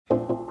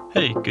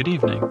Hey, good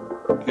evening.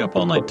 You up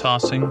all night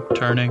tossing,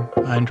 turning,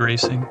 mind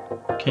racing,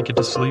 can't get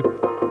to sleep?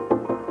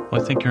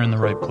 Well, I think you're in the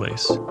right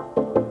place.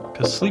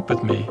 Because Sleep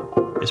With Me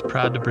is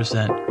proud to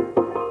present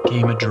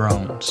Game of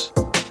Drones,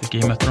 the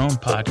Game of Thrones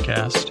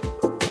podcast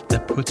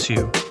that puts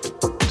you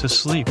to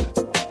sleep.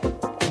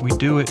 We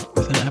do it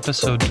with an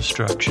episode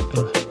destruction.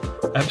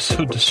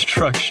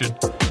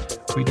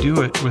 We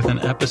do it with an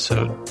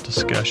episode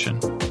discussion.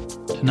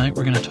 Tonight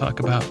we're going to talk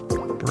about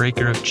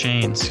Breaker of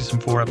Chains, Season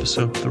 4,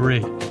 Episode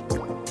 3.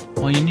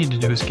 All you need to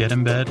do is get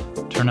in bed,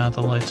 turn out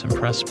the lights, and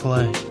press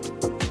play.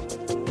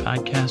 The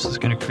podcast is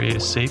going to create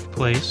a safe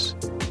place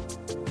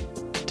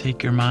to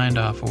take your mind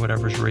off of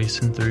whatever's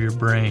racing through your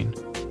brain.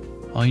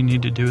 All you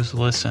need to do is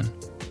listen.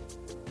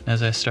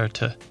 As I start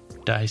to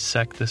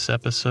dissect this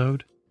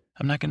episode,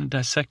 I'm not going to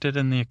dissect it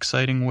in the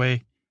exciting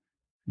way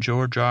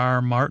George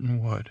R.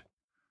 Martin would,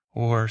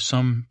 or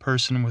some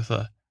person with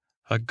a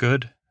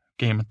good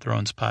Game of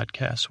Thrones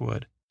podcast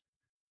would.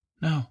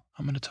 No,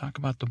 I'm going to talk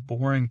about the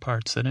boring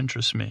parts that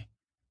interest me,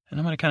 and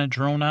I'm going to kind of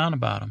drone on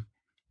about them.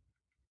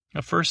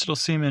 At first, it'll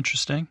seem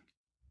interesting.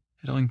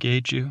 It'll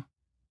engage you.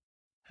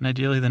 And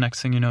ideally, the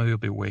next thing you know, you'll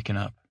be waking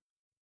up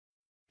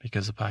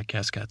because the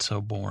podcast got so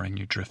boring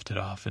you drifted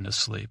off into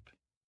sleep.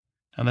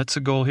 Now, that's the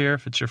goal here.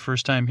 If it's your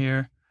first time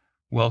here,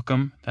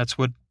 welcome. That's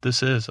what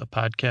this is, a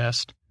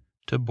podcast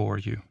to bore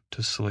you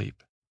to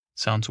sleep.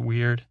 Sounds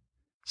weird.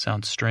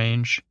 Sounds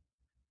strange.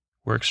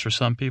 Works for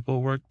some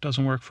people,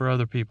 doesn't work for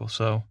other people.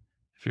 So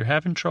if you're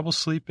having trouble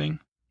sleeping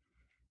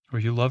or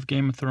you love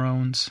Game of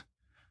Thrones,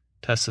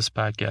 test this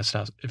podcast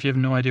out. If you have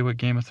no idea what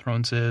Game of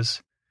Thrones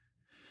is,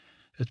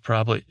 it's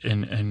probably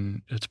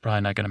it's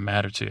probably not going to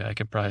matter to you. I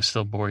could probably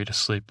still bore you to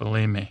sleep.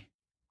 Believe me,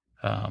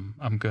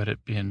 I'm good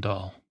at being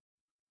dull.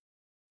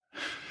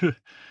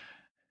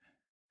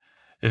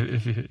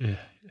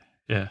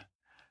 Yeah,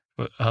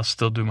 but I'll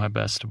still do my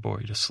best to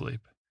bore you to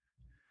sleep.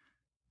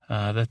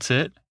 That's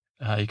it.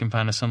 You can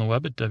find us on the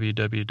web at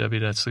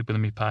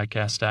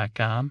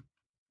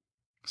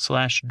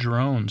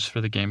www.sleepwithmepodcast.com/drones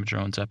for the Game of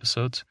Drones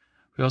episodes.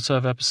 We also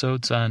have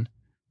episodes on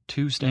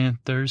Tuesday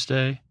and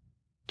Thursday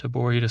to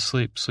bore you to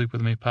sleep. Sleep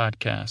With Me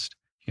Podcast.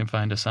 You can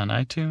find us on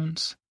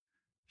iTunes.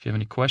 If you have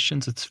any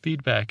questions, it's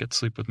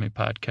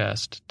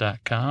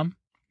feedback@sleepwithmepodcast.com.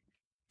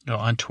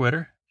 On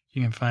Twitter,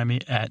 you can find me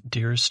at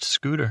Dearest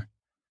Scooter.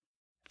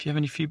 If you have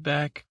any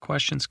feedback,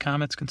 questions,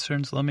 comments,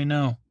 concerns, let me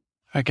know.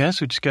 All right,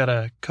 guys, we just got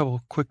a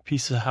couple quick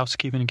pieces of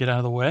housekeeping to get out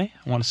of the way.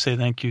 I want to say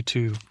thank you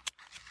to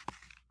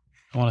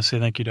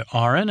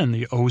Aaron and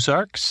the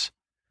Ozarks.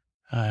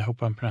 I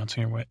hope I'm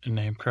pronouncing your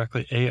name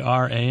correctly.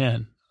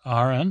 Aran.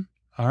 Aaron?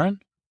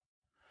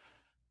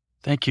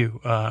 Thank you.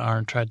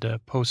 Aaron tried to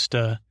post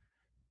a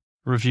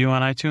review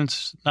on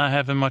iTunes. Not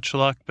having much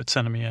luck, but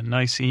sending me a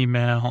nice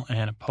email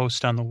and a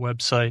post on the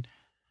website.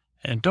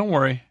 And don't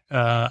worry,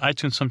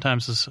 iTunes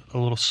sometimes is a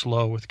little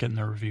slow with getting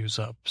their reviews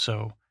up,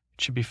 so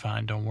it should be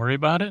fine. Don't worry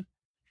about it.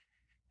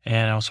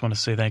 And I also want to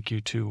say thank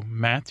you to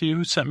Matthew,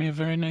 who sent me a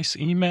very nice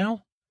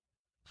email.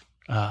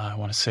 I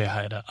want to say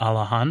hi to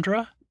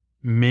Alejandra,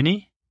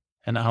 Minnie,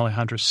 and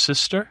Alejandra's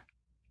sister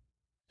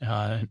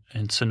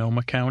in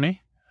Sonoma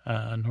County,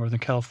 Northern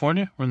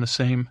California. We're in the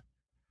same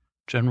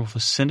general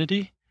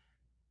vicinity,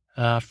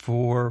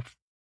 for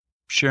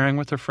sharing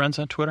with her friends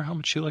on Twitter how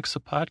much she likes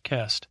the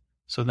podcast.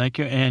 So thank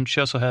you. And she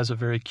also has a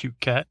very cute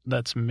cat.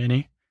 That's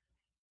Minnie.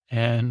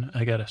 And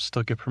I got to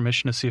still get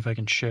permission to see if I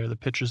can share the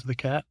pictures of the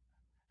cat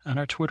on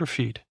our Twitter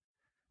feed.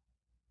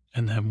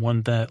 And then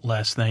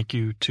last thank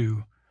you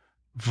to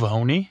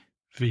Voni,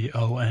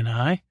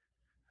 Voni,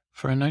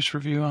 for a nice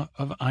review of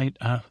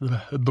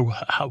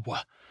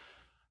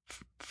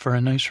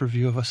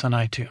us on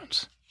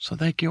iTunes. So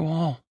thank you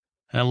all.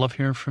 And I love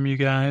hearing from you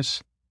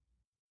guys.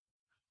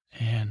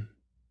 And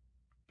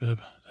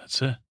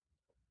that's it.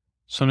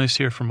 So nice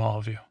to hear from all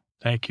of you.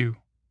 Thank you.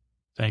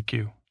 Thank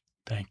you.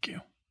 Thank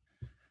you.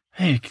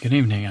 Hey, good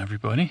evening,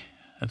 everybody.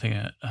 I think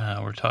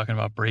we're talking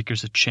about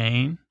Breakers of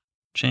Chains.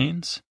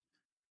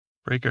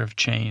 Breaker of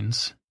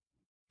Chains.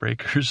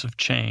 Breakers of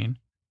Chain.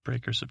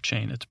 Breakers of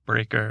Chain. It's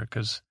Breaker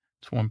because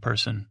it's one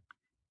person,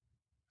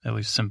 at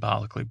least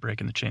symbolically,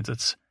 breaking the chains.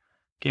 It's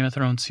Game of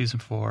Thrones Season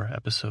 4,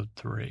 Episode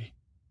 3.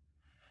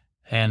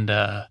 And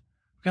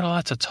we've got a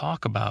lot to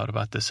talk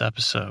about this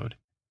episode.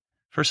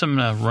 First, I'm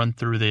going to run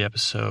through the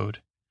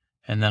episode,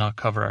 and then I'll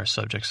cover our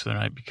subjects for the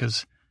night,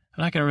 because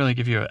I'm not going to really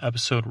give you an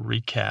episode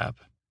recap,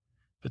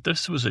 but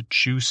this was a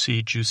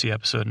juicy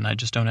episode, and I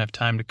just don't have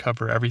time to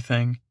cover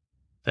everything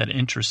that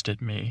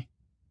interested me.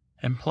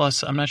 And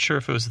plus, I'm not sure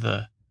if it was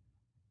the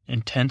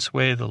intense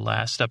way the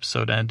last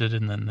episode ended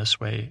and then this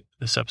way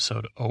this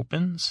episode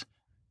opens,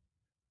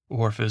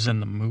 or if it was in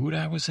the mood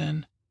I was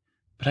in.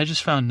 But I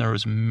just found there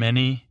was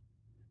many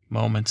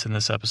moments in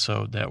this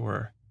episode that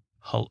were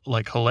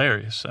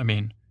hilarious. I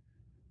mean,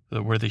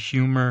 where the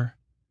humor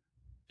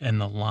and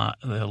the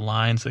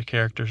lines the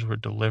characters were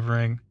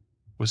delivering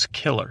was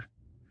killer.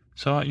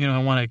 So, I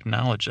want to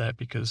acknowledge that,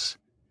 because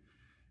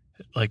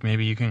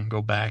maybe you can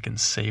go back and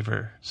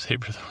savor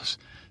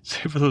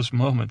those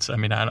moments. I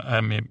mean,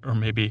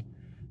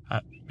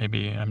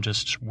 maybe I'm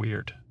just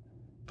weird.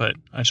 but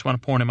I just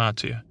want to point him out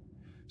to you.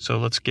 So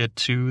let's get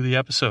to the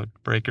episode,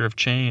 Breaker of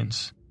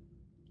Chains.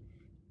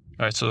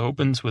 All right, so it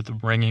opens with the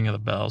ringing of the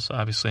bells,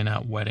 obviously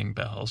not wedding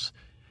bells,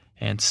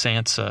 and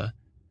Sansa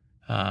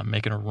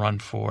making a run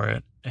for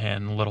it,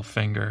 and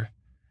Littlefinger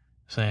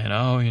saying,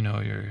 "Oh,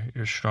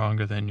 you're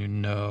stronger than you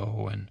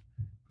know," and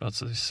what else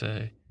does he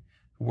say?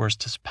 The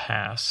worst is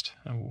past.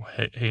 Oh,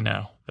 hey,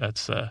 now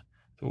that's the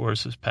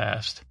worst is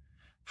past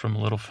from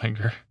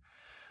Littlefinger.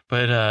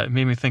 But it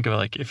made me think of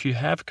like if you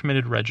have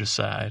committed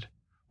regicide,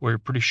 or you're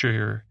pretty sure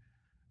you're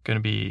going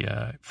to be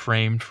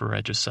framed for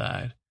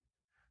regicide,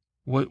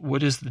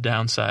 what is the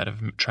downside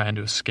of trying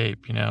to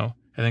escape? I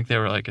think they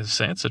were like, "Is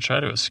Sansa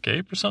try to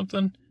escape or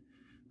something?"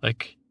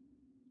 Like,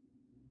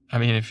 I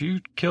mean, if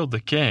you killed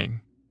the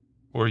king,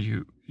 or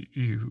you're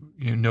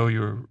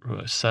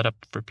set up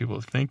for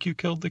people to think you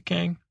killed the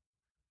king,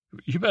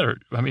 you better,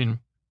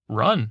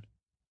 run.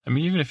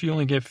 Even if you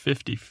only get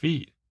 50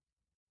 feet,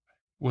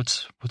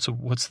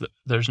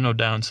 there's no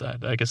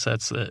downside. I guess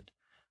that's it.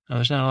 Now,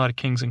 there's not a lot of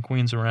kings and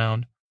queens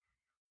around.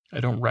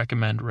 I don't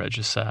recommend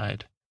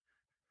regicide.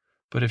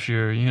 But if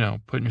you're,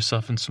 putting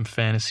yourself in some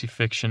fantasy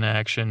fiction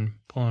action,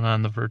 pulling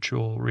on the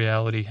virtual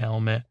reality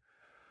helmet,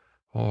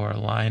 or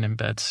lying in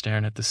bed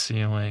staring at the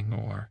ceiling,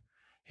 or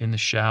in the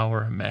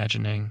shower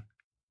imagining,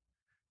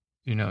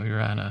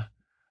 you're on a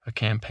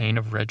campaign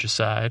of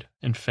regicide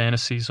in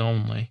fantasies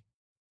only,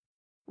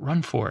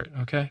 run for it,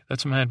 okay?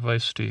 That's my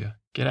advice to you.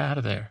 Get out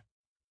of there.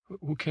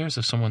 Who cares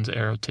if someone's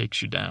arrow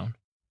takes you down,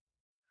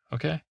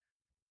 okay?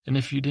 And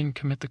if you didn't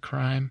commit the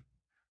crime,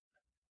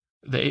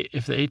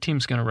 if the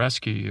A-team's going to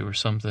rescue you or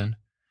something,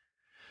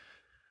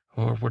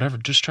 or whatever,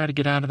 just try to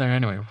get out of there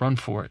anyway. Run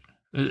for it.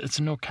 It's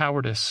no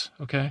cowardice,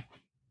 okay?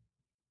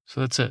 So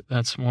that's it.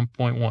 That's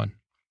 1.1.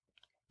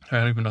 I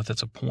don't even know if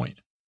that's a point.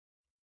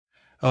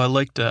 Oh, I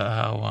liked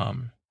how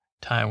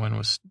Tywin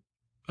was...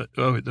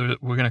 we're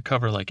going to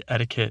cover, like,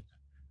 etiquette,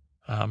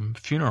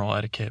 funeral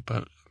etiquette,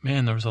 but,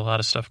 man, there was a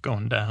lot of stuff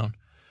going down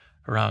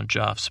around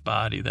Joff's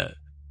body that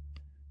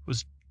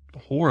was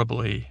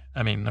horribly...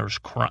 there was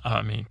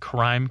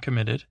crime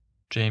committed.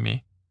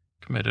 Jaime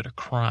committed a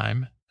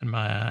crime, in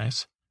my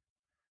eyes.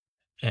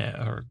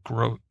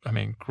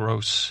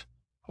 Gross,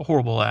 a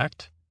horrible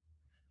act.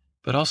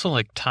 But also,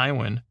 like,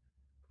 Tywin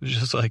was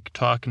just, like,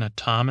 talking to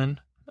Tommen,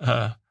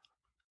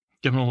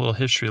 giving a little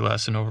history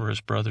lesson over his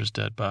brother's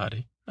dead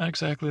body. Not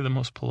exactly the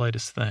most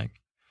politest thing.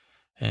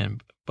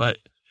 But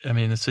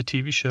it's a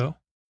TV show,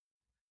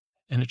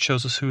 and it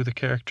shows us who the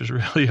characters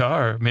really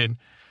are.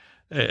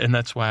 And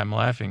that's why I'm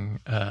laughing,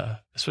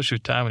 especially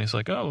with Tywin. He's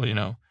like, "Oh,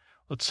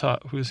 let's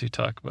talk." Who does he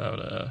talk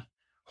about?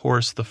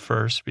 Horus the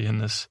First being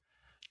this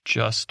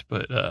just,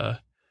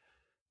 but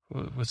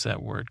what's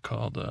that word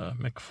called?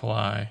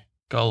 McFly.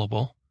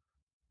 Gullible,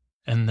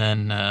 and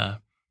then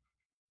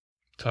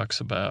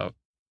talks about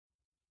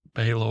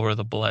Baelor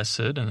the Blessed,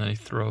 and then he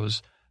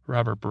throws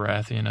Robert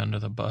Baratheon under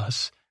the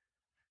bus.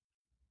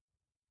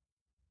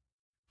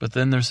 But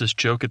then there's this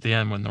joke at the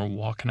end when they're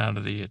walking out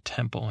of the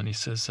temple, and he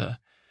says,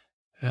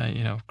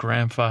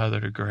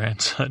 grandfather to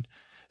grandson.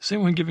 Is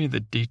anyone giving you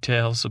the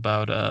details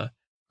about, what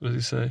does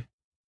he say?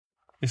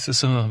 He says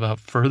something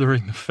about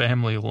furthering the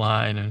family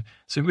line, and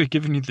is anybody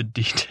giving you the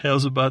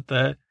details about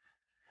that?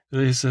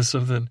 And he says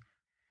something...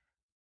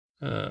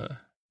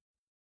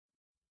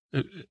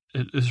 It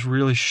is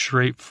really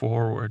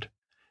straightforward.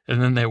 And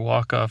then they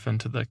walk off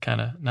into the kind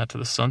of, not to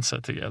the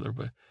sunset together,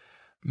 but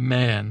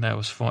man, that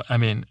was fun. I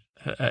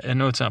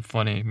know it's not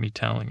funny, me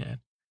telling it,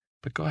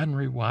 but go ahead and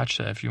rewatch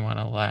that if you want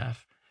to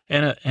laugh.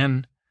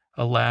 And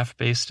a laugh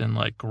based in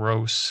like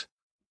gross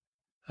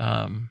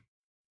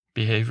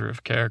behavior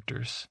of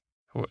characters.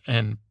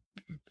 And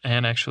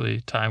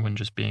actually Tywin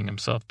just being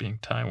himself, being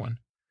Tywin.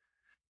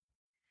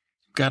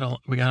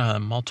 We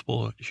got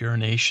multiple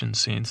urination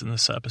scenes in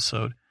this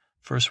episode.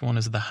 First one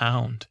is the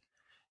Hound,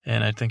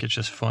 and I think it's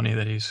just funny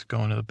that he's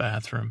going to the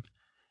bathroom,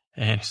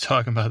 and he's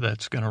talking about that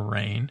it's going to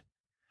rain.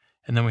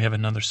 And then we have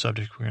another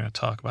subject we're going to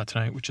talk about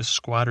tonight, which is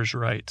squatters'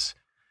 rights,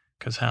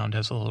 because Hound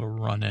has a little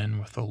run-in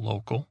with a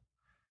local,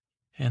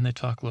 and they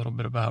talk a little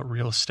bit about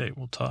real estate.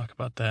 We'll talk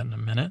about that in a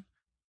minute.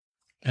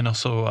 And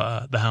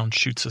also, the Hound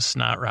shoots a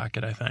snot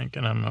rocket, I think,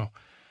 and I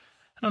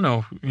don't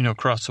know,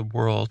 across the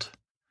world.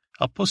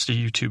 I'll post a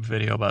YouTube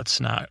video about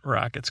snot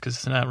rockets because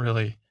it's not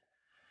really,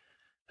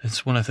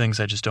 it's one of the things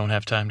I just don't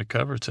have time to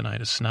cover tonight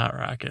is snot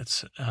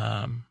rockets.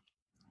 I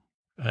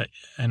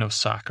know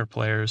soccer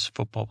players,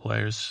 football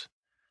players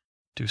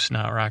do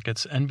snot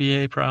rockets.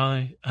 NBA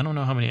probably, I don't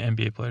know how many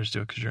NBA players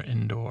do it because you're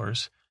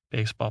indoors.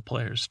 Baseball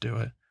players do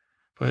it.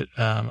 But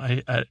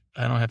I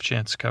don't have a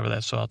chance to cover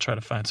that, so I'll try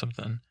to find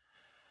something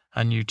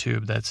on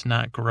YouTube that's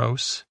not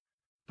gross.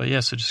 But yeah,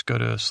 so just go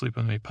to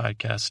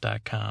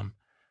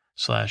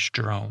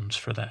sleepwithmepodcast.com/drones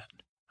for that,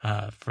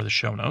 for the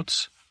show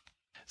notes.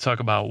 Talk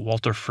about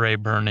Walder Frey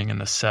burning in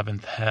the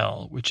seventh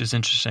hell, which is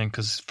interesting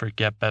because for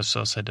Get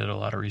Bezos, I did a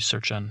lot of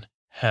research on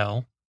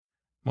hell,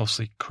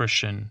 mostly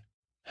Christian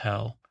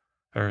hell,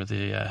 or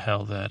the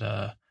hell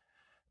that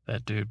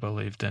that dude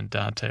believed in,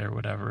 Dante or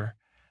whatever,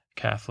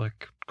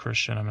 Catholic,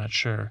 Christian, I'm not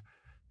sure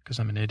because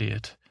I'm an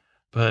idiot.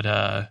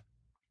 But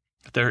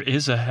there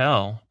is a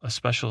hell, a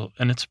special,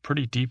 and it's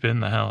pretty deep in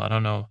the hell. I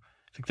don't know.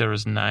 I think there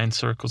was 9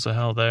 circles of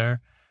hell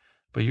there,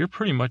 but you're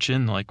pretty much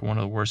in like one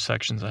of the worst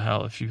sections of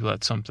hell if you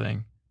let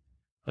something,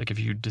 like if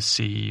you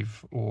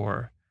deceive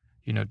or,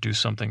 do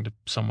something to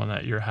someone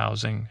that you're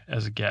housing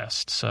as a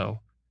guest. So,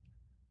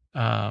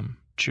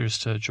 cheers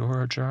to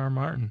George R. R.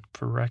 Martin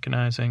for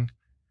recognizing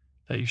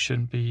that you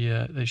shouldn't be,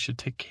 they should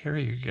take care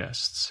of your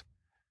guests.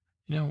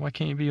 Why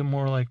can't you be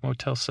more like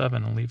Motel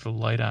 7 and leave the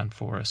light on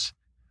for us?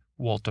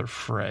 Walter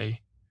Frey.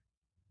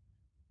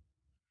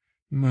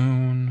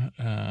 Moon,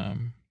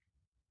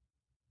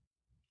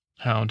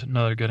 Hound,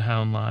 another good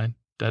Hound line.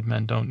 Dead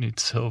men don't need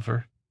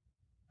silver.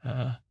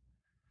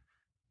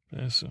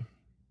 There's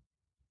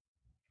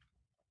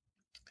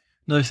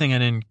another thing I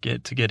didn't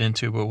get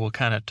into, but we'll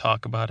kind of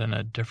talk about in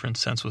a different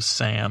sense with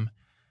Sam.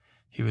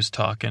 He was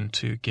talking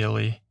to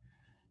Gilly,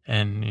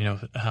 and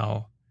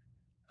how,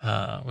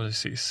 what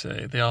does he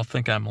say? They all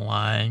think I'm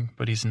lying,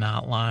 but he's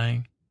not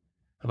lying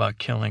about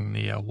killing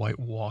the White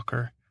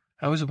Walker.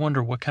 I always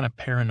wonder what kind of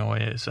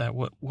paranoia is that.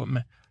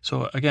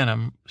 So again,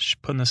 I'm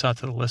putting this out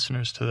to the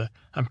listeners.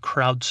 I'm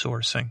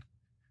crowdsourcing,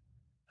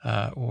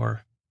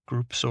 or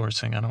group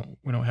sourcing.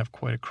 We don't have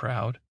quite a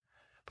crowd,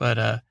 but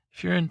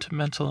if you're into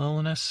mental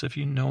illness, if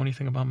you know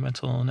anything about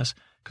mental illness,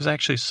 because I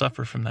actually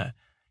suffer from that.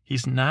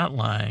 He's not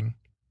lying,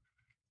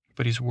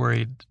 but he's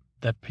worried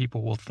that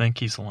people will think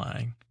he's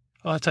lying.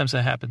 A lot of times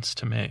that happens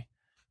to me.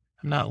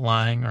 I'm not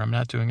lying, or I'm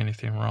not doing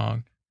anything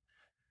wrong.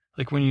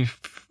 Like when you're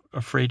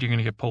afraid you're going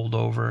to get pulled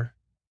over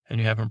and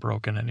you haven't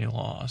broken any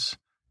laws.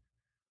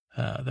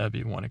 That would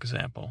be one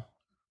example.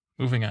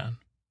 Moving on.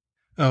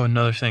 Oh,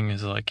 another thing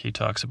is like he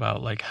talks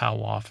about like how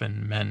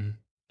often men,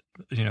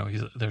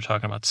 they're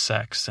talking about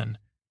sex and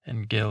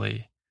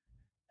Gilly,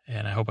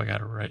 and I hope I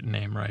got her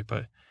name right,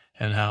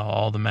 and how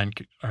all the men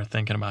are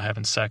thinking about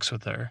having sex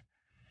with her.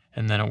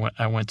 And then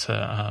I went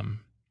to,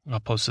 I'll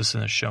post this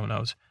in the show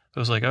notes. It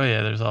was like, oh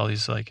yeah, there's all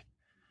these like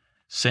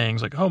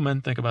sayings like, oh,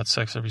 men think about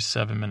sex every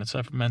 7 minutes.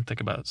 Men think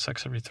about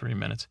sex every 3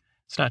 minutes.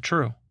 It's not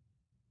true.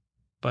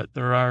 But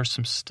there are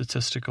some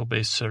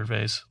statistical-based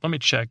surveys. Let me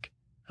check.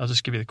 I'll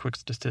just give you the quick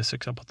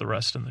statistics. I'll put the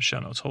rest in the show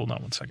notes. Hold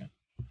on one second.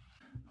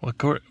 Well,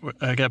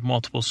 I got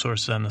multiple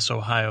sources on this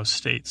Ohio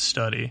State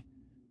study.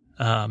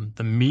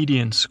 The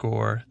median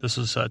score, this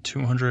was about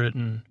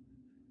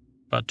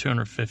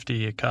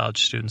 250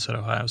 college students at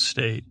Ohio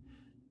State.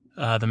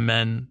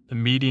 The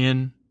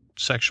median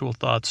sexual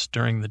thoughts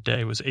during the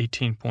day was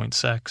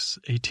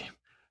 18.6.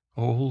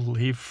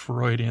 Holy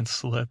Freudian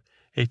slip.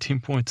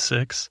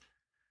 18.6.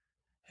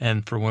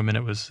 And for women,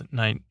 it was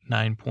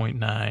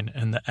 9.9.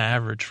 And the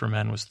average for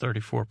men was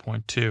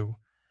 34.2.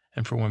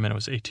 And for women, it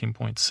was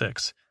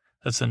 18.6.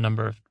 That's the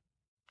number of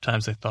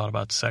times they thought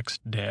about sex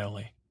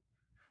daily.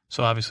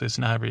 So obviously, it's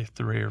not every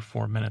 3 or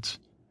 4 minutes.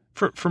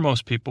 For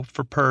most people,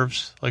 for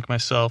pervs like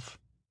myself,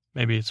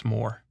 maybe it's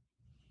more.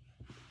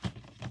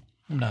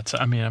 I'm not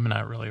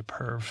really a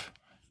perv.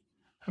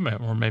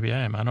 Or maybe I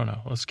am. I don't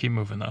know. Let's keep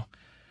moving, though.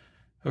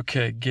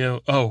 Okay,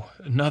 Gil. Oh,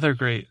 another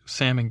great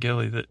Sam and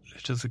Gilly.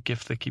 It's just a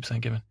gift that keeps on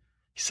giving.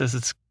 He says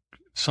it's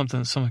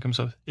something comes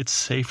up. It's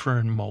safer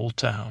in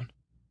Moletown.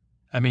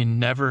 I mean,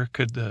 never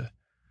could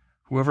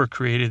whoever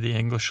created the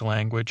English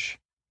language,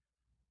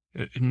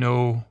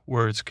 no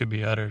words could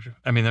be uttered.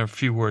 I mean, there are a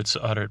few words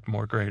uttered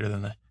more greater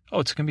than that. Oh,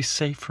 it's going to be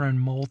safer in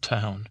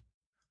Moletown.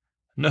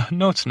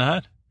 No, it's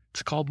not.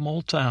 It's called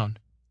Moletown.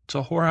 It's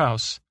a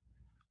whorehouse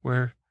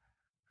where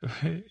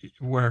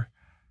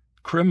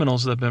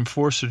criminals that have been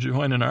forced to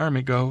join an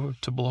army go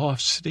to blow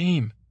off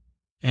steam.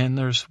 And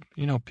there's,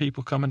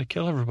 people coming to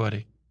kill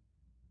everybody.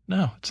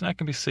 No, it's not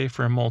going to be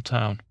safer in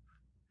Moletown.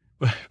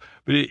 But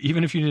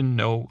even if you didn't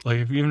know,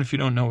 even if you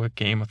don't know what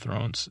Game of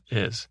Thrones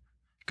is,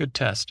 good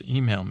test.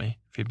 Email me,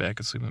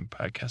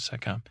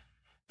 feedback@sleepingpodcast.com.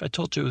 If I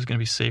told you it was going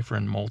to be safer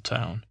in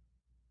Moletown,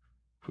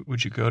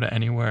 would you go to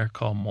anywhere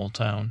called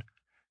Moletown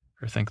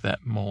or think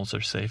that moles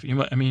are safe?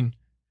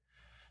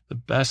 The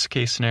best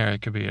case scenario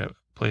could be a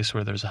place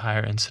where there's a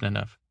higher incident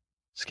of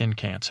skin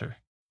cancer.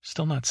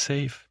 Still not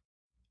safe.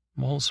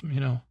 Moles,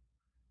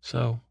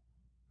 So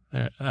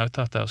I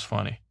thought that was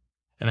funny.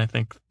 And I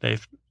think they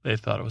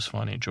thought it was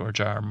funny.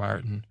 George R. R.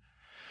 Martin,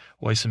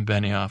 Weiss and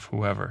Benioff,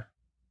 whoever.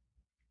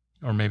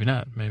 Or maybe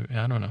not. Maybe,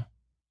 I don't know.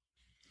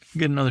 We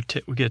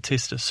get a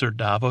taste of Sir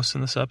Davos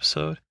in this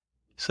episode.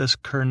 He says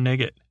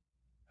Kernigget.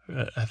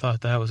 I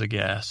thought that was a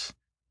gas.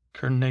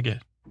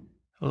 Kernigget.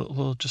 A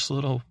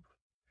little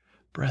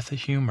breath of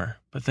humor.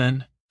 But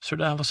then Sir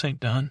Davos ain't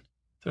done.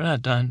 They're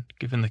not done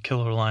giving the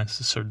killer lines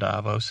to Sir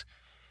Davos.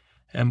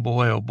 And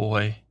boy, oh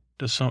boy,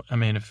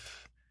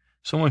 if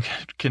someone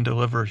can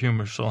deliver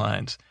humorous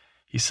lines,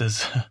 he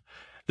says,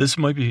 this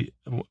might be,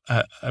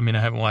 I haven't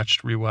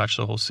rewatched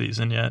the whole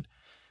season yet,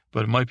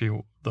 but it might be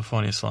the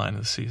funniest line of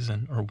the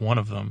season, or one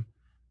of them,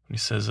 when he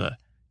says,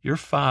 your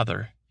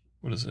father,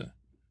 what is it?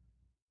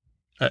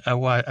 I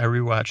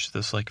rewatched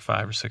this like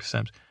 5 or 6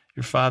 times.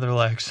 Your father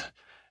lacks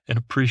an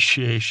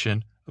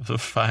appreciation of the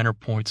finer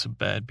points of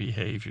bad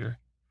behavior.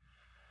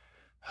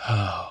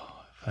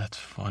 Oh, that's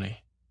funny.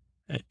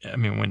 I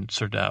mean, when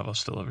Sir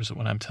Davos delivers it,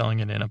 when I'm telling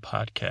it in a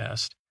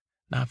podcast,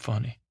 not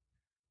funny.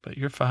 But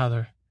your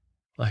father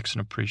lacks an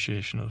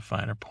appreciation of the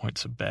finer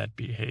points of bad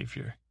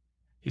behavior.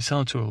 He's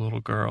telling to a little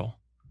girl.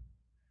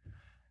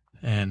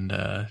 And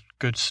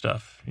good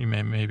stuff.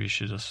 Maybe you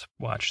should just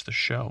watch the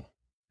show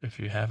if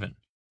you haven't.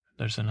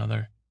 There's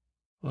another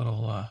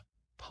little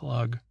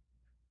plug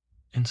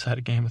inside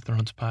a Game of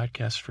Thrones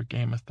podcast for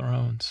Game of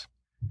Thrones.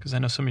 Because I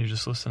know some of you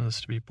just listen to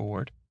this to be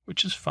bored,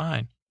 which is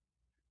fine.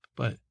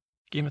 But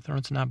Game of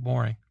Thrones is not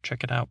boring.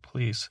 Check it out,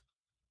 please.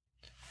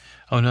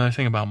 Oh, another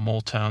thing about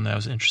Moletown that I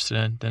was interested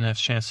in, didn't have a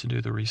chance to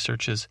do the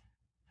research, is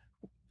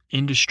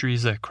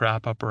industries that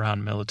crop up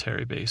around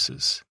military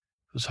bases.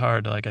 It was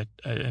hard. Like I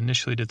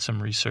initially did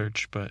some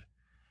research, but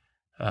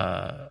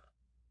it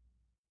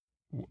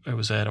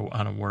was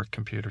on a work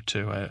computer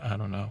too. I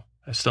don't know.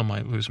 I still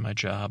might lose my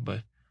job, but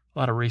a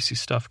lot of racy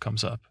stuff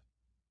comes up.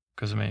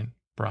 Because, I mean,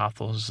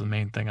 brothels is the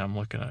main thing I'm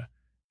looking to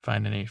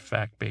find any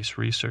fact-based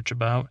research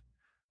about,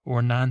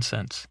 or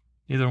nonsense.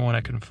 Neither one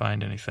I couldn't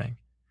find anything.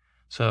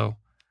 So,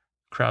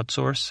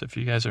 crowdsource, if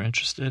you guys are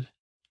interested.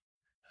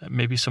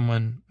 Maybe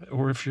someone,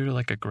 or if you're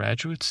like a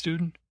graduate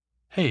student,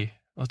 hey,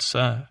 let's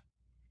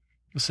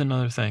this is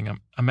another thing.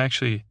 I'm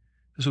actually,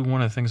 this is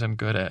one of the things I'm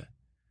good at.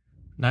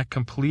 Not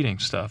completing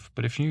stuff,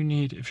 but if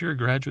you're a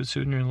graduate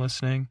student and you're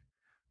listening,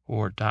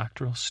 or a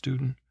doctoral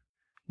student,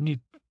 you need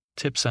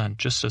tips on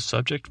just a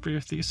subject for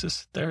your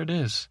thesis, there it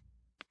is.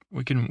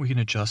 We can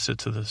adjust it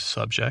to the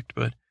subject,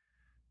 but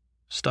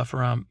stuff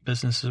around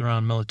businesses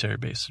around military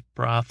bases,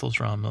 brothels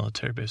around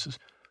military bases.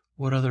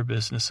 What other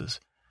businesses?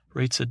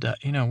 Rates of death,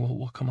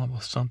 we'll come up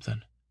with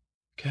something.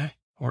 Okay?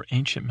 Or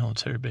ancient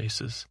military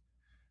bases.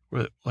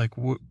 Where, like,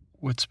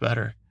 what's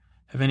better?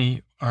 Have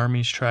any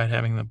armies tried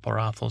having the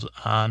brothels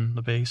on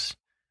the base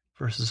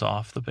versus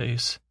off the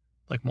base?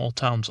 Like,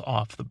 Moletown's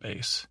off the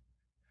base.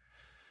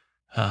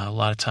 A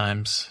lot of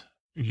times,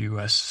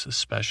 U.S.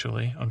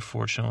 especially,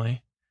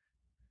 unfortunately,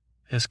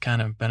 has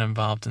kind of been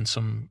involved in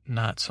some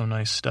not so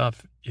nice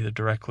stuff, either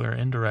directly or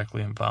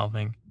indirectly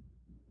involving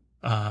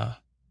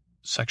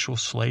sexual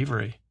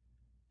slavery.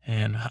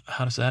 And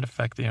how does that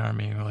affect the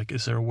Army? Like,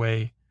 is there a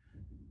way?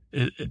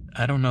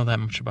 I don't know that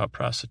much about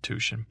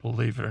prostitution,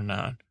 believe it or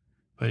not.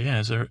 But yeah,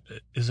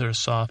 is there a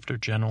softer,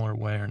 gentler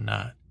way or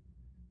not?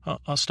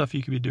 All stuff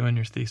you could be doing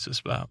your thesis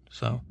about.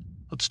 So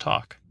let's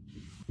talk.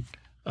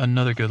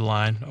 Another good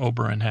line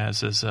Oberyn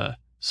has is,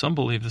 some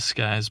believe the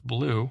sky is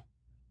blue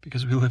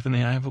because we live in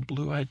the eye of a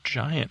blue-eyed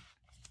giant.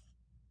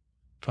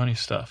 Funny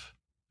stuff.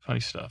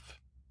 And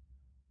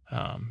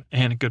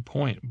a good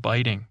point.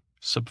 Biting,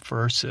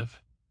 subversive,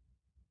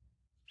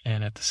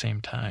 and at the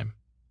same time,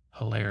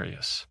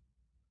 hilarious.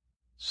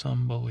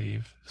 Some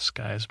believe the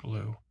sky is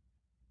blue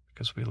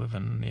because we live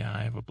in the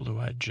eye of a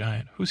blue-eyed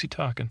giant. Who's he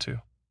talking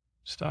to?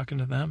 Is he talking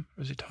to them,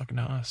 or is he talking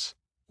to us?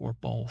 Or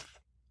both?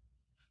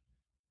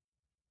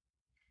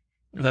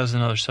 That was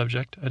another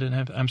subject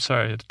I'm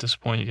sorry to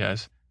disappoint you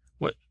guys.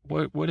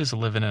 What is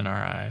living in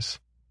our eyes?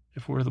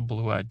 If we're the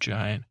blue-eyed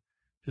giant,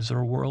 is there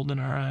a world in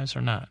our eyes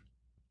or not?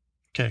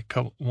 Okay,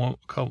 we're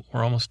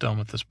almost done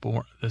with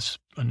this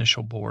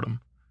initial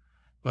boredom.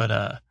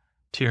 But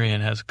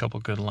Tyrion has a couple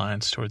good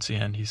lines towards the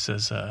end. He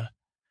says,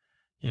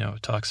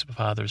 talks about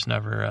fathers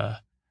never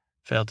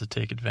failed to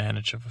take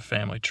advantage of a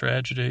family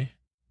tragedy.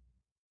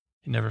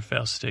 He never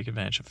fails to take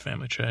advantage of a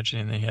family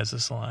tragedy. And then he has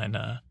this line,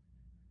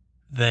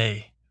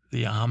 the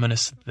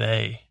ominous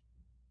they,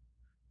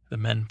 the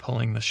men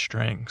pulling the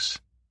strings.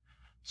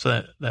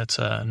 So that's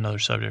another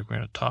subject we're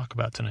going to talk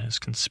about tonight, is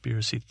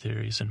conspiracy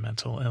theories and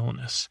mental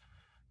illness,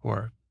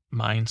 or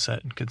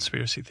mindset and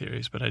conspiracy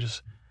theories. But I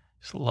just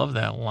love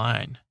that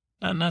line.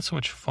 Not so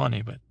much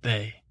funny, but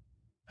they.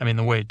 I mean,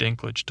 the way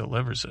Dinklage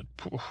delivers it.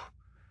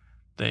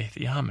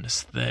 The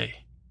ominous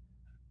they.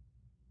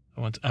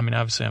 I mean,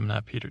 obviously I'm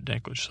not Peter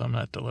Dinklage, so I'm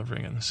not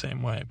delivering it in the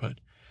same way, but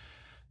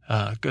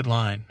good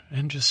line.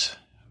 And just,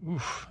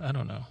 I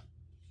don't know.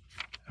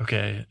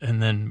 Okay,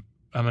 and then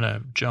I'm going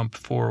to jump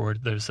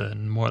forward. There's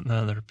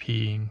another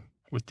peeing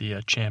with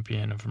the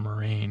champion of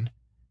Marine,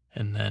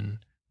 and then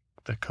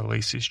the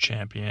Khaleesi's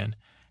champion,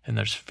 and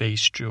there's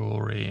face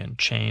jewelry and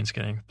chains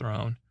getting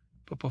thrown.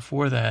 But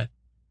before that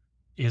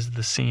is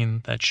the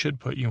scene that should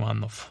put you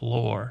on the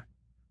floor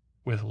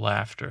with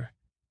laughter.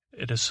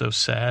 It is so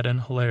sad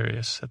and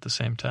hilarious at the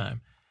same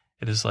time.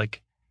 It is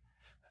like,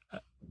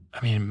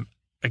 I mean,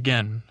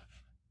 again,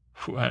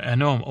 I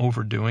know I'm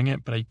overdoing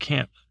it, but I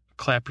can't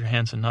clap your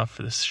hands enough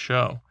for this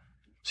show.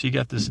 So you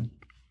got this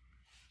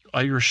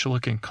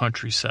Irish-looking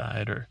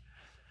countryside, or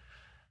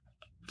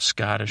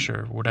Scottish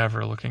or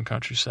whatever looking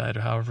countryside,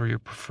 or however you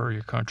prefer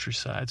your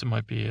countrysides. It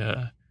might be,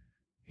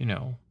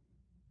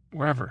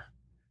 wherever.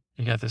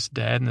 You got this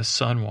dad and the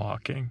son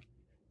walking,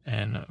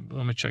 and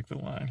let me check the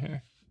line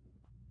here.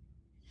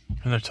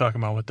 And they're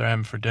talking about what they're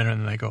having for dinner,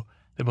 and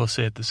they both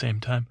say at the same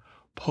time,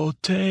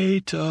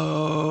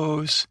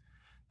 potatoes.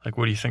 Like,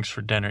 what do you think's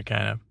for dinner,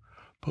 kind of?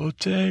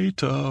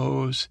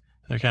 Potatoes.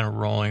 They're kind of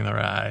rolling their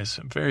eyes.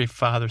 A very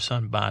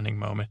father-son bonding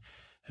moment.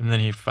 And then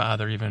your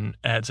father even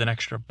adds an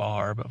extra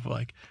barb of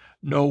like,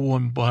 No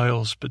one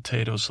boils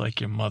potatoes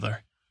like your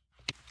mother.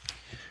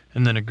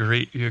 And then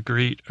Agreed, I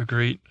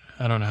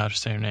don't know how to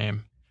say her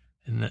name.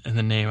 In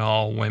the name of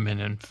all women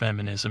and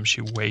feminism,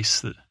 she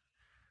wastes the...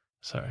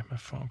 Sorry, my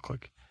phone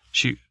clicked.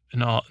 In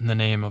the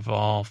name of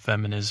all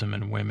feminism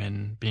and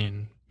women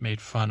being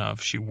made fun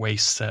of, she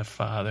wastes that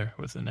father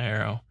with an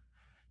arrow.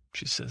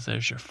 She says,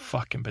 "There's your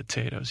fucking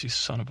potatoes, you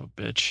son of a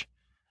bitch."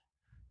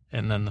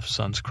 And then the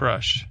son's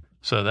crushed.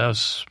 So that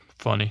was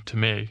funny to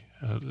me,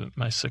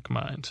 my sick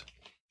mind.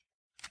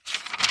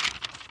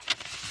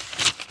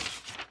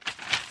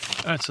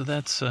 All right, so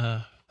that's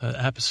the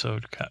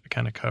episode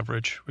kind of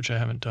coverage, which I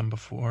haven't done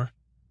before.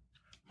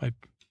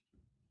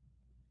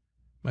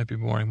 Might be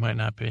boring, might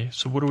not be.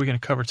 So what are we going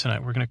to cover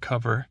tonight? We're going to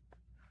cover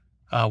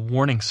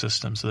warning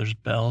systems. So there's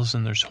bells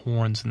and there's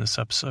horns in this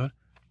episode.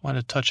 I want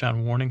to touch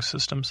on warning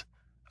systems.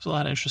 There's a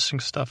lot of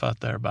interesting stuff out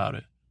there about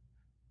it.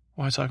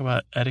 I want to talk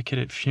about etiquette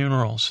at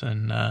funerals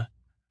and the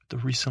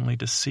recently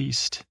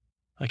deceased,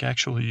 like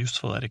actual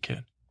useful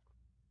etiquette.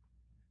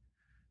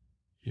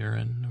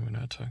 Urine, we're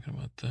not talking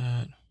about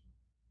that.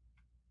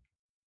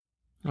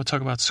 We'll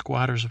talk about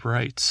squatters'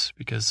 rights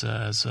because,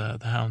 as the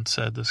Hound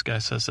said, this guy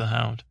says to the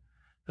Hound,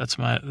 this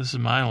is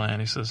my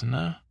land. He says,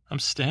 "No, I'm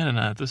standing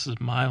on it. This is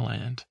my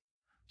land."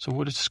 So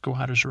what is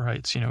squatters'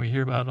 rights? We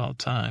hear about it all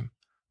the time.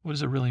 What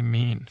does it really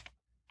mean?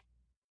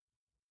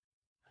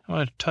 I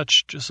want to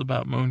touch just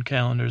about moon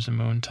calendars and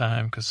moon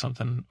time because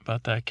something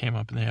about that came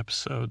up in the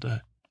episode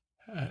that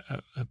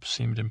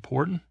seemed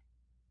important.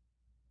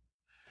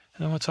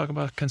 And then we'll talk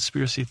about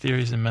conspiracy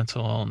theories and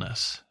mental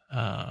illness.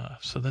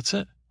 So that's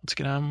it. Let's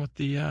get on with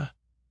the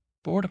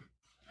boredom.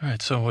 All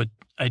right, so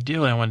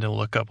ideally I wanted to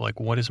look up,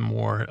 what is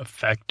more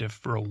effective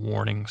for a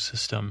warning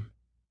system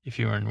if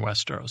you were in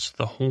Westeros?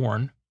 The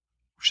horn,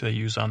 which they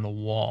use on the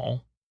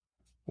wall,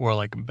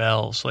 or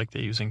bells like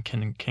they use in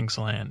King's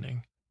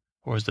Landing,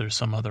 or is there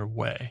some other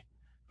way?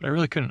 But I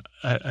really couldn't,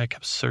 I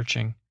kept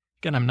searching.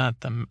 Again, I'm not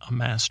a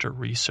master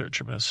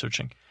researcher, but I was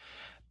searching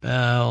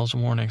bells,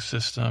 warning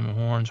system,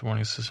 horns,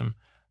 warning system.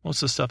 Most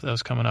of the stuff that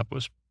was coming up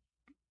was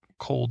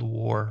Cold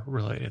War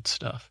related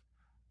stuff,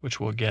 which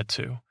we'll get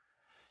to.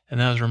 And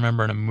then I was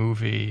remembering a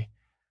movie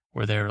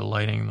where they were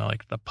lighting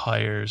the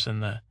pyres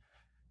and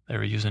they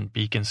were using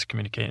beacons to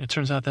communicate. And it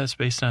turns out that's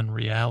based on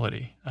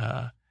reality.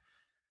 It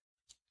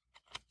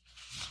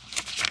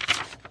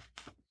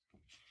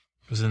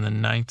was in the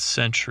 9th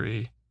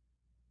century.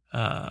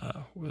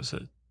 Was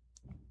it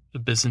the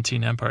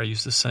Byzantine Empire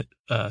used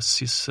a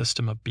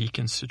system of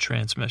beacons to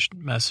transmit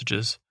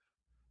messages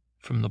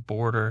from the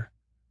border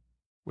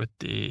with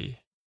the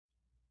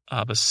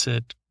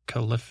Abbasid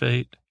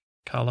Caliphate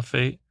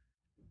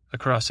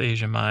across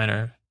Asia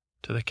Minor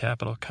to the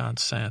capital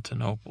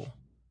Constantinople.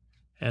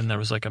 And there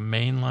was a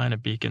main line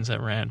of beacons that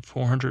ran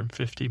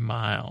 450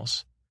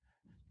 miles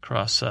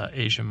across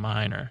Asia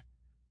Minor,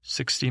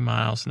 60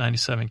 miles,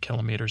 97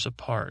 kilometers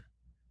apart.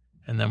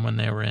 And then when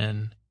they were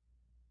in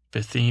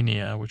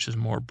Bithynia, which is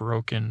more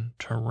broken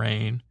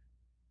terrain,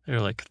 they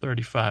were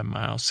 35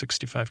 miles,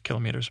 65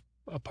 kilometers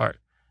apart.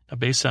 Now,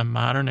 based on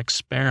modern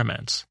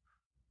experiments,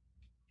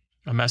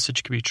 a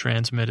message could be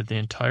transmitted the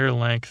entire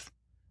length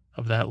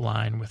of that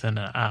line within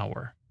an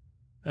hour.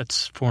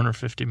 That's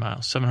 450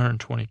 miles,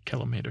 720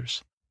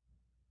 kilometers.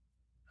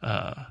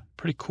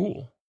 Pretty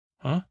cool,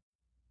 huh?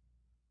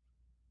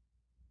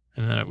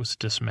 And then it was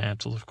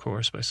dismantled, of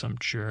course, by some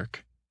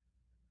jerk.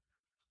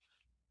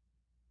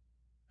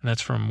 And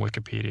that's from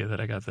Wikipedia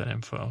that I got that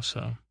info,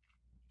 so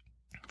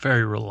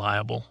very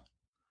reliable.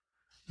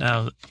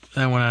 Now,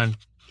 that went on,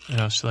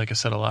 so like I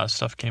said, a lot of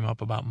stuff came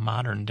up about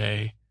modern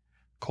day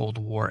Cold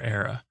War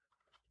era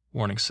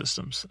warning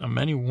systems. Now,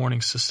 many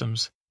warning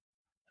systems,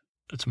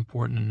 it's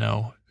important to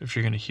know if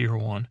you're going to hear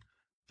one,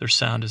 their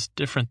sound is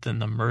different than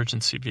the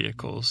emergency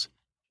vehicles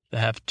that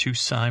have two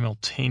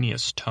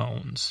simultaneous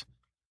tones.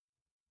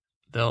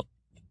 The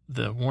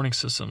warning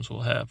systems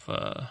will have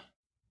an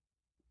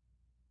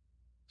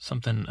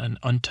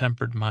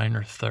untempered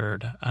minor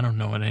third. I don't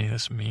know what any of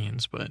this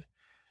means, but,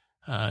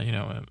 me,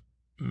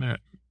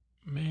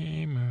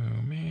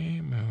 moo, me,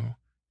 moo.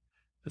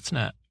 That's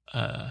not,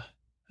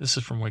 this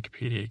is from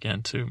Wikipedia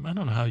again, too. I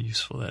don't know how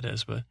useful that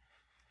is, but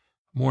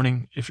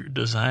if you're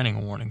designing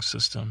a warning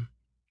system,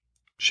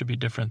 should be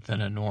different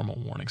than a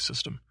normal warning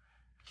system.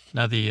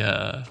 Now,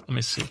 let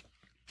me see.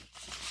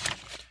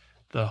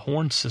 The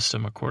horn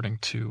system, according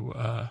to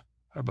our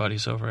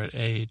buddies over at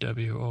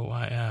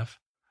AWOIF,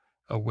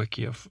 a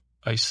wiki of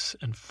ice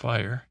and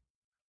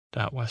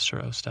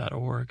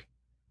fire.westeros.org,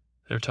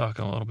 they're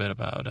talking a little bit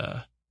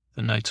about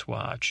the Night's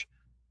Watch.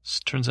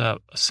 Turns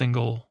out a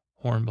single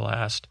horn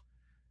blast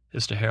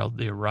is to herald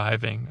the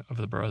arriving of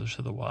the Brothers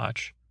of the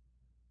Watch.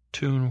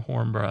 2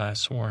 horn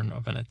blasts warn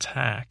of an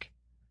attack.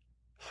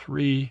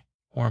 3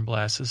 horn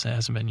blasts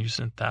hasn't been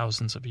used in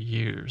thousands of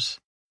years,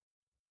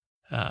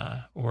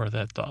 or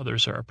that the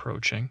others are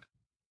approaching.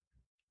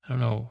 I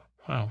don't know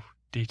how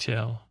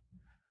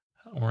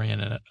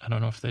detail-oriented. I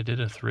don't know if they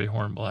did a 3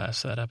 horn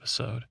blast that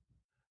episode.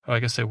 Oh, I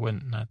guess they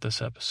wouldn't, not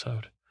this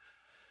episode.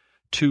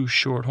 2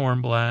 short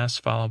horn blasts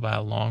followed by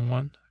a long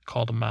one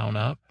called a mount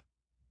up.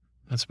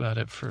 that's about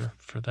it for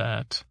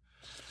that.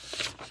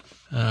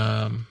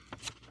 So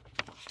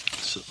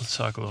let's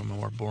talk a little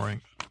more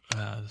boring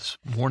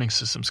warning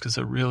systems, because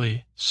it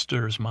really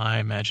stirs my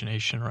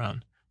imagination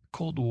around.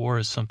 Cold War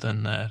is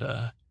something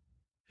that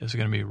is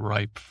going to be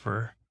ripe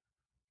for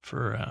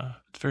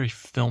it's very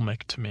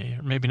filmic to me,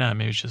 or maybe not,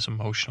 maybe it's just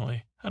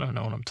emotionally. I don't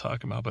know what I'm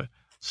talking about, but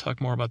let's talk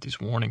more about these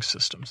warning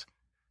systems.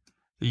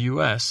 The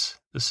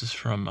U.S., this is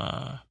from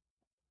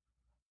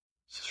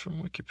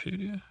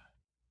Wikipedia?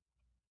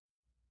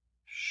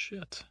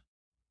 Shit.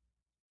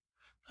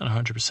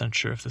 Not 100%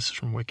 sure if this is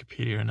from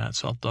Wikipedia or not,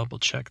 so I'll double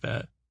check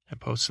that and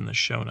post in the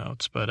show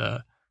notes.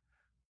 But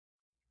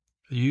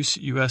the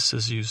U.S.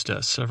 has used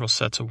several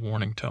sets of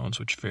warning tones,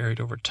 which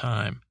varied over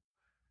time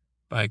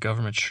by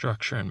government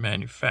structure and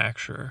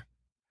manufacturer.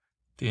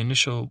 The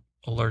initial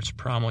alerts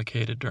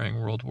promulgated during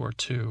World War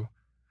II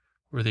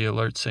were the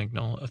alert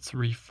signal, a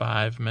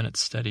 3-5 minute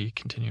steady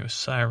continuous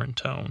siren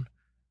tone,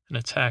 an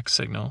attack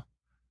signal,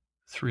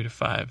 3 to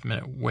 5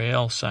 minute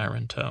wail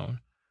siren tone,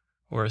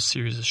 or a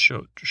series of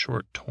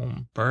short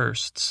tone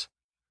bursts.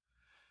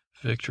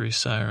 Victory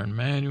Siren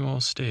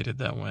Manual stated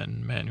that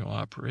when manual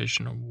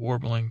operation, a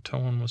warbling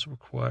tone was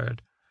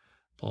required.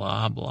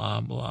 Blah,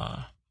 blah,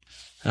 blah.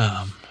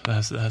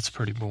 That's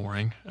pretty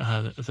boring.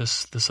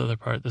 This other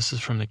part, this is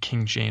from the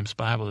King James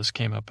Bible. This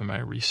came up in my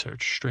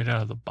research, straight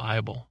out of the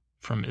Bible,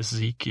 from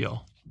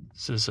Ezekiel.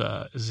 This is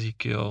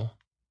Ezekiel.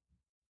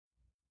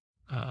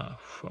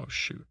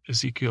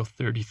 Ezekiel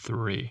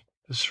 33.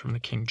 This is from the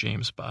King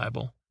James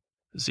Bible.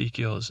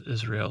 Ezekiel is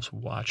Israel's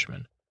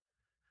watchman.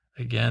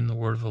 Again, the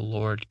word of the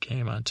Lord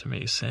came unto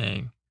me,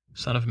 saying,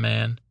 Son of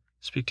man,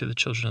 speak to the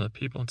children of the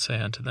people, and say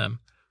unto them,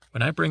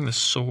 When I bring the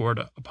sword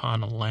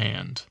upon a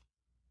land,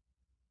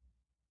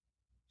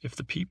 if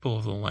the people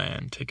of the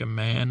land take a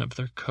man of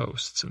their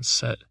coasts and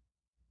set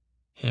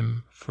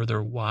him for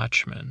their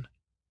watchman,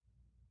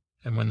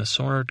 and when the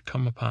sword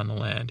come upon the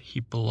land, he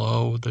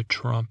blow the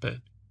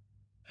trumpet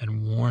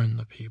and warn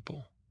the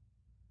people.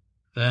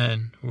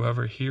 Then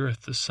whoever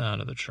heareth the sound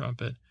of the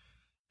trumpet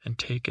and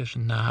taketh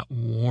not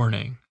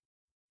warning,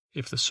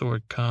 if the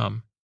sword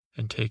come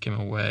and take him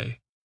away,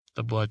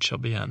 the blood shall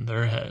be on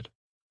their head.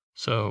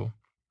 So,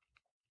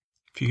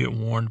 if you get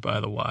warned by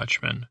the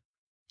watchman,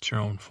 it's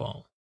your own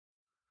fault.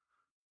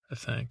 I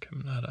think.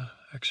 I'm not an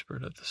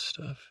expert at this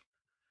stuff.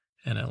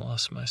 And I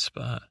lost my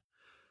spot.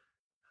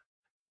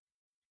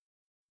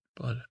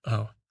 But,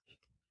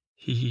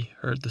 he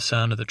heard the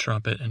sound of the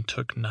trumpet and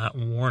took not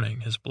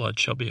warning, his blood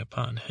shall be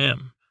upon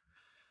him.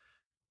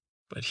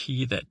 But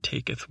he that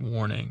taketh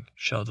warning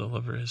shall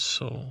deliver his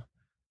soul.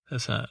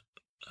 That's not,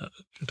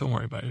 don't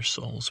worry about your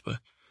souls, but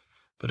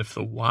if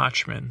the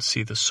watchman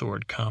see the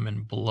sword come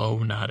and blow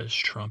not his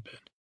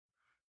trumpet,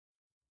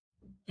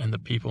 and the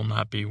people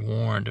not be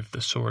warned, if the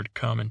sword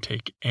come and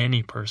take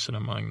any person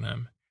among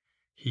them,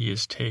 he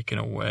is taken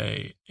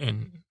away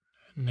in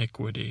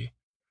iniquity.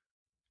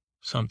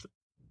 Something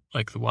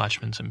like the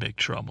watchman's in big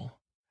trouble.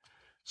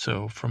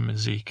 So from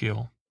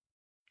Ezekiel,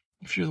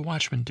 if you're the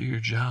watchman, do your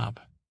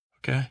job,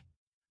 okay?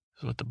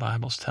 This is what the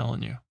Bible's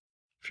telling you.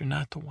 If you're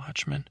not the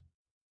watchman,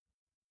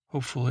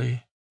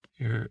 hopefully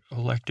your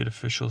elected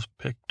officials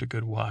picked a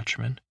good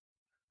watchman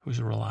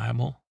who's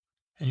reliable,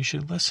 and you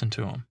should listen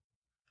to him.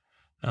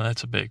 Now,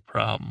 that's a big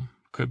problem.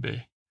 Could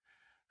be.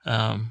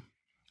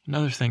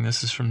 Another thing,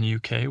 this is from the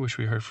UK, which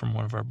we heard from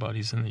one of our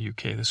buddies in the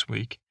UK this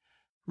week.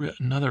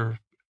 Another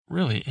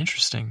really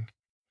interesting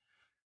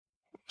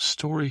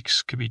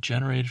stories could be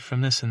generated from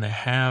this, and they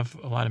have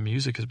a lot of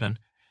music has been.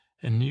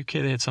 In the UK,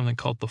 they had something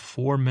called the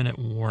 4-minute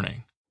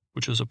warning,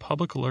 which was a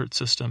public alert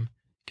system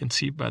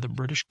conceived by the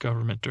British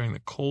government during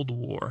the Cold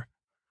War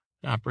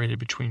and operated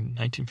between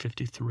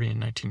 1953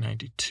 and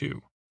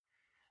 1992.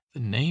 The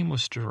name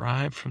was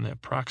derived from the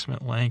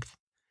approximate length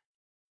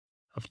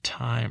of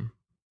time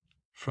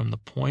from the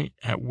point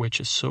at which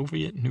a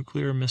Soviet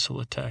nuclear missile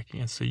attack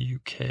against the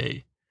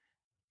UK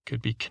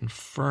could be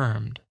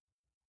confirmed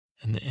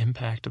and the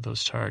impact of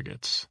those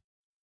targets.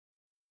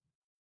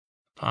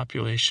 The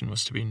population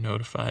was to be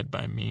notified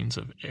by means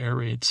of air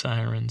raid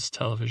sirens,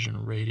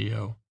 television,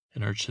 radio,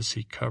 and urged to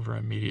seek cover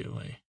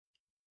immediately.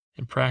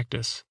 In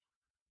practice,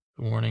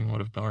 the warning would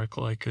have more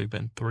likely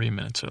been 3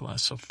 minutes or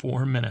less, so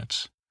 4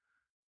 minutes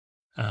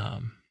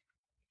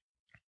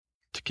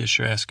to kiss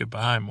your ass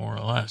goodbye, more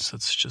or less.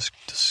 That's just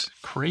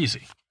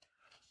crazy.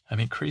 I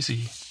mean,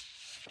 crazy.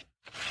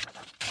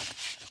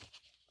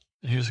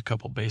 Here's a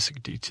couple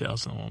basic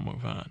details, and then we'll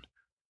move on.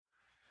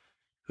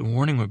 The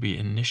warning would be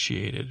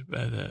initiated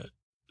by the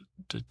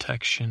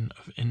detection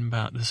of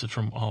inbound, this is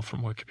all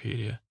from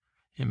Wikipedia,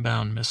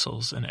 inbound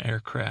missiles and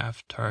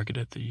aircraft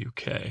targeted the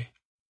UK.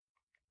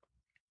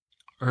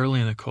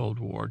 Early in the Cold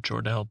War,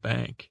 Jordel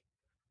Bank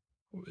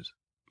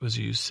was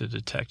used to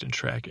detect and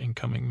track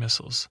incoming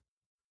missiles.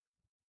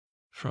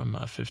 From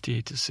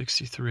 58 to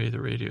 63,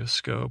 the radio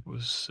scope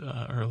was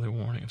early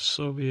warning of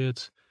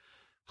Soviets.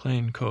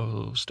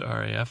 Plainclothes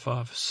RAF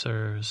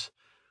officers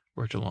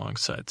worked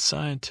alongside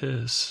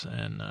scientists,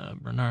 and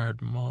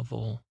Bernard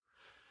Mulville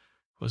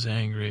was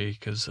angry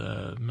because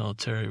the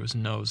military was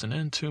nosing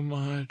in too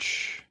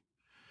much.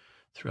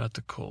 throughout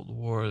the Cold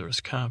War, there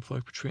was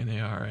conflict between the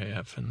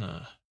RAF and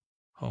the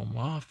Home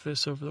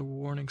Office over the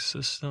warning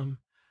system.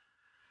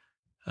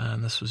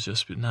 And this was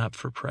just not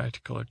for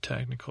practical or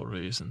technical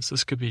reasons.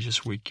 This could be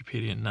just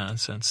Wikipedia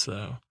nonsense,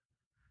 though.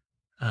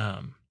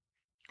 From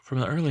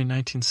the early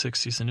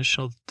 1960s,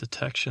 initial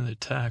detection of the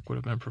attack would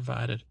have been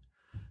provided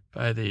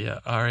by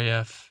the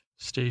RAF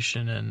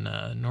station in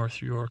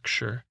North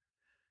Yorkshire.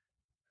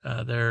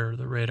 There,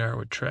 the radar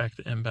would track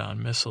the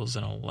inbound missiles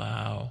and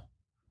allow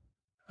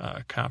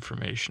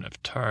confirmation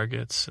of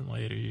targets in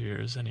later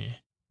years.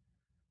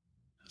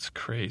 It's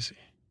crazy.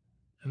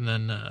 And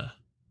then the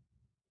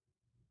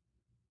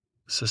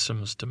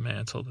system was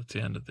dismantled at the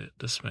end of the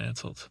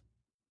dismantled.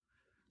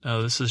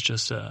 Now, this is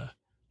just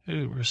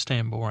we're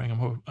staying boring.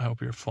 I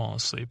hope you're falling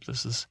asleep.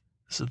 This is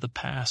the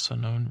past, so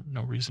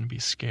no reason to be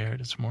scared.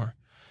 It's more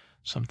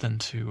something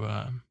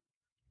to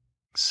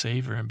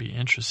savor and be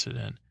interested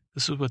in.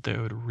 This is what they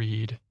would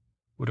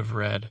have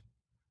read,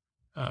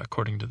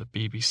 according to the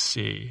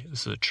BBC.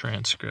 This is a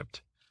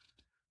transcript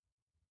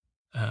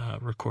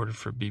recorded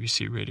for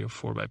BBC Radio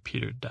 4 by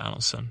Peter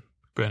Donaldson,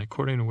 and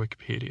according to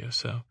Wikipedia.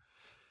 So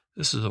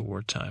this is a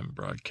wartime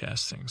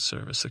broadcasting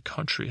service. The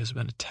country has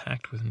been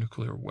attacked with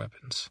nuclear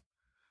weapons.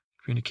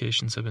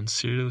 Communications have been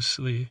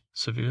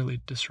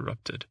severely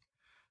disrupted,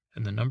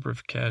 and the number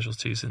of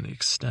casualties and the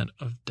extent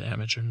of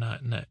damage are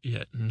not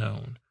yet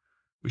known.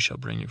 We shall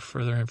bring you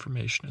further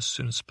information as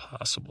soon as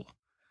possible.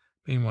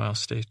 Meanwhile,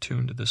 stay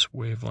tuned to this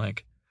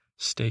wavelength,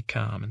 stay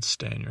calm, and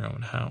stay in your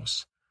own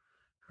house.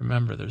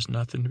 Remember, there's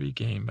nothing to be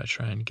gained by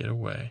trying to get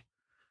away.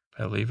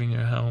 By leaving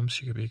your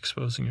homes, you could be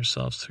exposing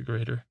yourselves to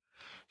greater...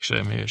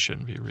 Actually, maybe I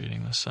shouldn't be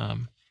reading this.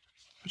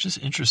 Which is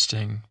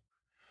interesting.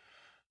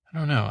 I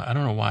don't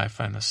know why I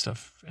find this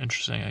stuff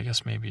interesting. I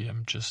guess maybe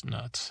I'm just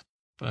nuts.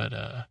 But,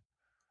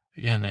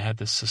 again, they had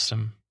this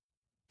system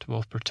to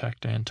both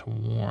protect and to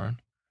warn.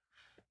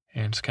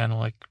 And it's kind of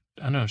like,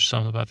 I don't know,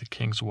 something about the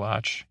King's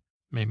Watch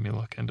made me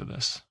look into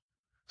this.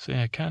 So,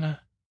 yeah, kind of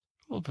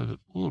a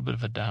little bit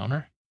of a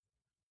downer.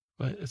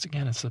 But, it's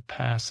the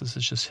past. This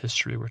is just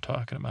history we're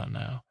talking about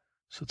now.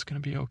 So it's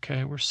going to be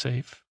okay. We're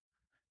safe.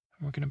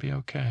 And we're going to be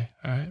okay.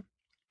 All right?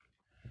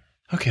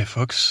 Okay,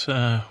 folks,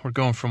 we're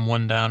going from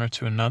one downer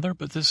to another,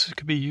 but this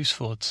could be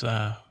useful. It's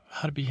how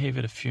to behave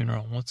at a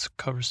funeral. Let's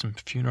cover some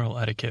funeral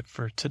etiquette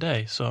for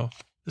today. So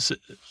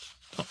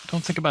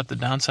don't think about the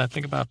downside.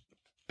 Think about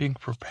being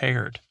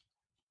prepared.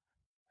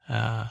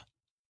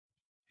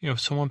 If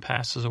someone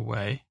passes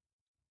away,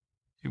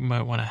 you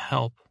might want to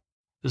help.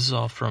 This is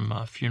all from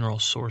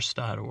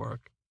funeralsource.org.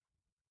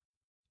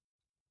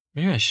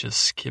 Maybe I should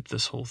skip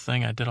this whole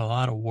thing. I did a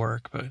lot of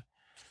work, but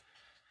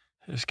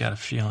I just got a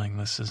feeling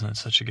this isn't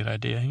such a good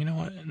idea. You know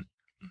what?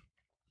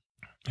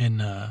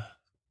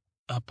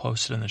 I'll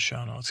post it in the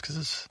show notes,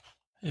 because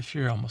if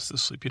you're almost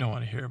asleep, you don't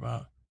want to hear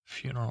about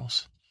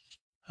funerals.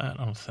 I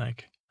don't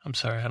think. I'm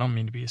sorry. I don't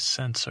mean to be a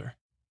censor,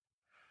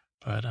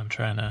 but I'm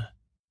trying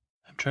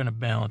to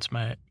balance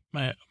my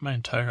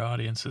entire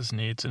audience's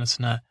needs, and it's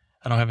not.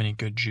 I don't have any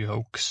good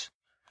jokes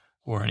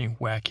or any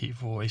wacky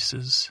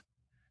voices.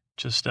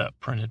 Just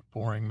printed,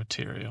 boring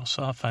material.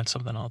 So I'll find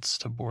something else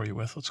to bore you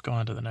with. Let's go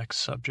on to the next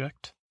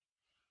subject.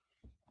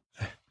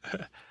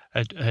 I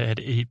had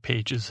 8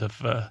 pages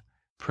of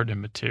printed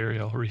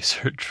material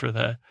research for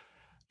that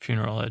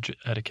funeral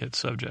etiquette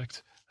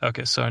subject.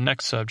 Okay, so our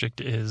next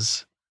subject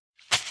is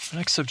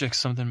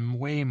something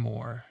way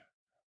more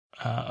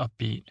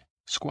upbeat.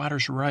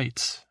 Squatters'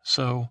 rights.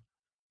 So,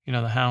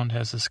 the Hound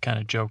has this kind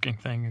of joking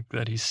thing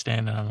that he's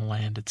standing on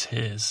land, it's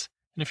his.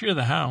 And if you're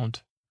the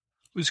Hound,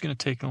 who's going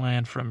to take the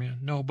land from you?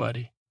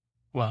 Nobody.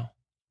 Well,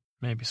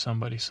 maybe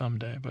somebody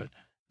someday, but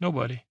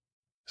nobody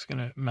is going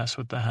to mess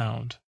with the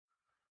Hound.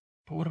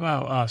 But what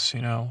about us,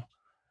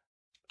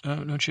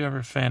 Don't you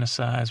ever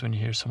fantasize when you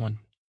hear someone,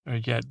 or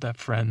you get that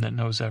friend that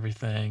knows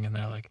everything, and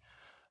they're like,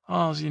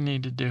 all you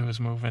need to do is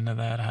move into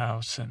that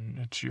house, and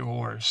it's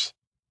yours.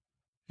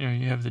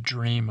 You have the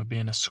dream of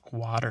being a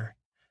squatter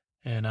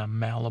in a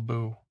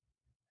Malibu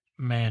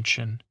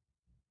mansion,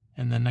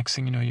 and the next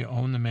thing you know, you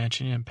own the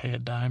mansion, you didn't pay a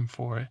dime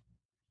for it.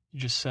 You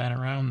just sat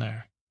around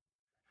there.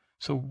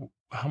 So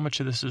how much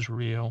of this is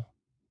real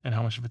and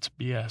how much of it's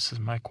BS is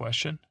my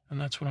question, and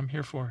that's what I'm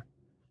here for.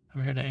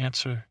 I'm here to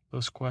answer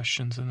those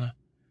questions.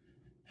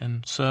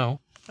 And so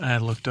I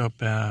looked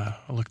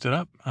it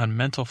up on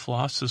Mental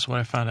Floss. This is what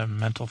I found on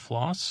Mental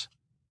Floss,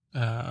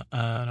 an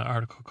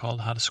article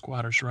called How Do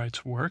Squatters'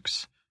 Rights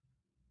Works.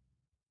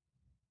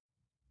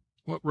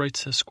 What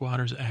rights do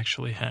squatters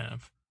actually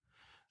have?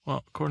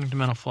 Well, according to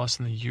Mental Floss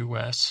in the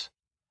U.S.,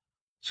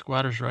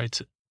 squatters'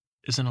 rights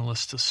isn't a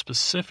list of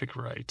specific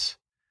rights,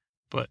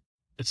 but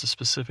it's a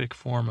specific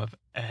form of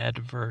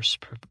adverse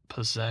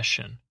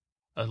possession,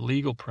 a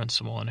legal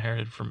principle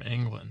inherited from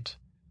England.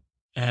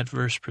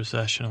 Adverse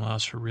possession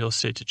allows for real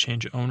estate to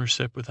change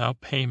ownership without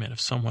payment if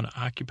someone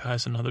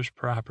occupies another's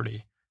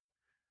property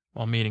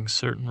while meeting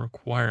certain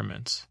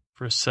requirements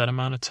for a set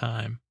amount of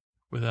time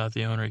without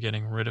the owner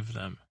getting rid of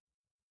them.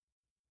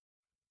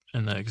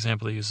 And the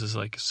example they use is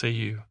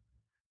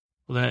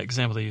that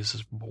example they use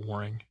is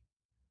boring.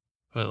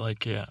 But,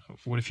 like, yeah,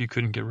 what if you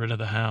couldn't get rid of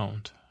the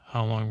hound?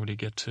 How long would he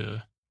get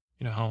to,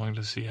 how long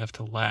does he have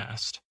to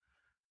last?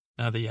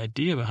 Now, the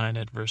idea behind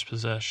adverse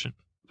possession,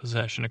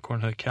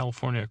 according to the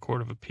California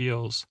Court of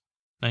Appeals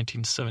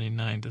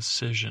 1979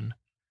 decision,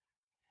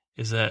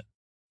 is that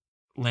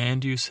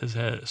land use has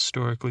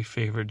historically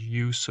favored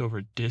use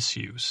over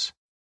disuse.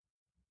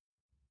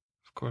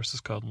 Of course,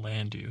 it's called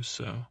land use,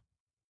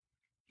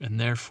 and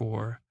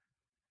therefore,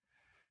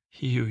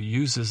 he who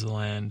uses the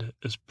land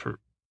is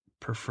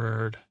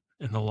preferred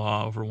in the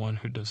law over one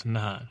who does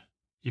not,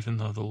 even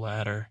though the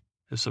latter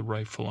is the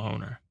rightful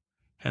owner.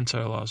 Hence,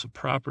 our laws of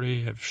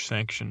property have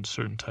sanctioned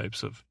certain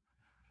types of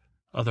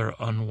other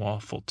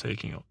unlawful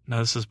taking. Now,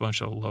 this is a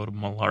bunch of load of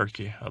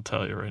malarkey, I'll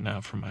tell you right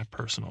now, from my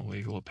personal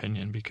legal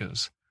opinion,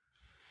 because,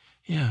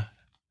 yeah,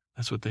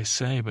 that's what they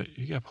say, but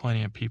you got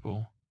plenty of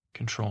people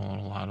controlling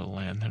a lot of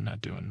land. They're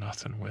not doing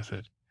nothing with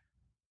it.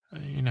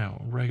 A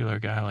regular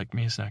guy like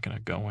me is not going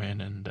to go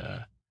in and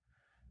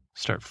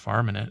start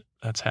farming it.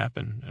 That's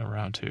happened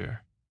around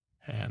here,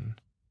 and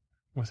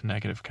with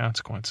negative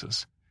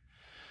consequences.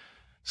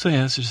 So,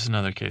 yeah, this is just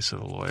another case of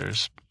the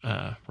lawyers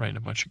writing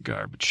a bunch of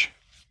garbage.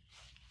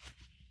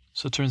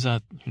 So it turns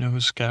out,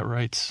 who's got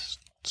rights?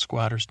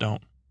 Squatters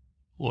don't.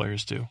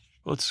 Lawyers do.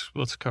 Let's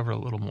cover a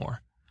little more.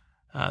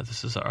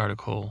 This is an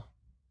article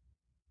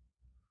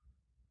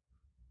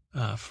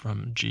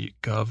from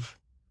Gov,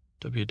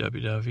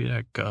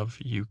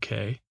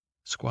 www.gov.uk,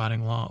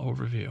 Squatting Law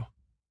Overview.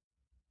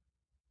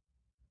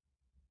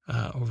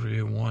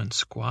 Overview 1.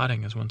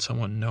 Squatting is when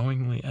someone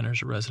knowingly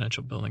enters a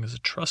residential building as a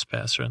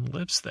trespasser and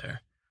lives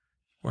there,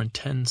 or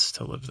intends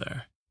to live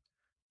there.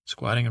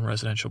 Squatting in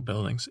residential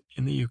buildings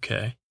in the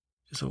UK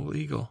is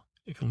illegal.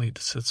 It can lead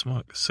to 6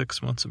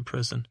 months in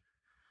prison,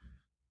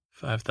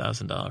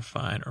 $5,000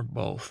 fine, or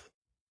both.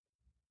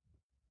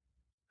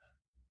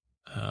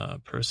 A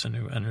person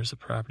who enters the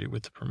property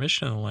with the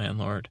permission of the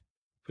landlord,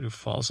 but who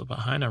falls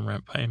behind on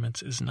rent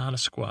payments, is not a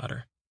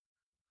squatter.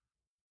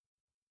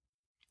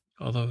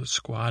 Although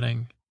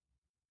squatting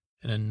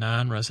in a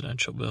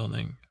non-residential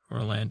building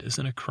or land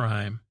isn't a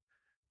crime,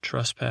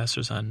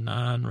 trespassers on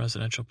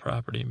non-residential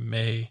property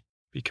may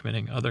be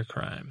committing other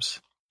crimes.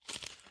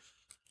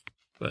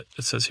 But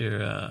it says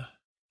here,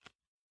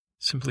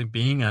 simply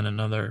being on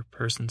another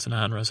person's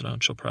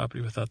non-residential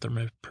property without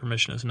their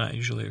permission is not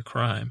usually a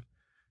crime.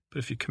 But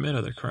if you commit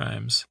other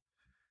crimes,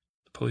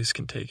 the police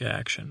can take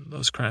action.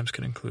 Those crimes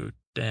can include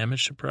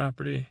damage to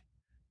property,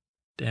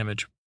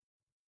 damage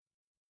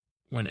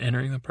when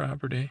entering the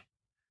property,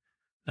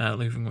 not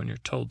leaving when you're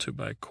told to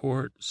by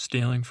court,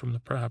 stealing from the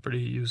property,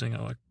 using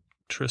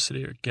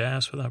electricity or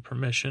gas without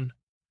permission,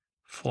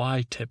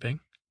 fly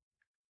tipping,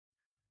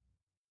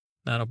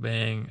 not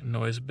obeying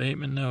noise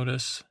abatement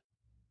notice.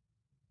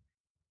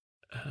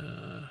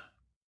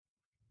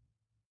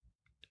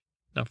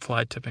 Now,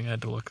 fly tipping, I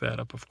had to look that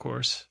up, of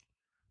course.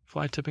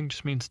 Fly tipping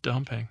just means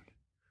dumping,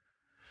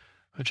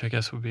 which I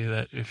guess would be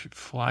that if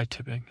fly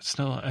tipping,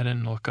 I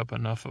didn't look up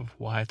enough of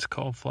why it's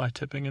called fly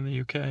tipping in the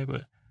UK,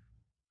 but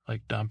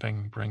like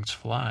dumping brings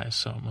flies,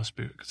 so it must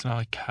be, it's not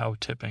like cow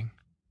tipping.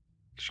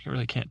 You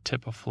really can't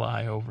tip a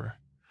fly over.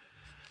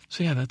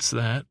 So yeah, that's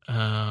that.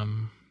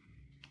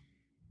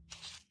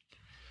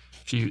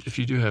 If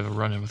you do have a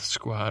run-in with a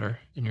squatter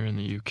and you're in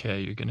the UK,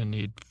 you're going to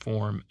need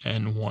Form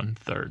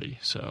N130.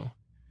 So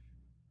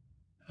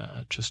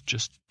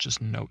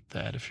just note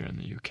that if you're in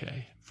the UK,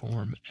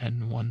 Form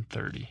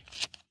N130.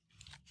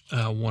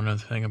 One other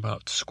thing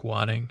about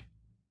squatting,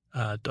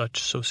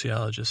 Dutch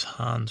sociologist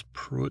Hans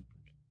Pruit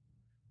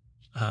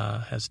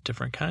has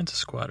different kinds of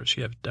squatters.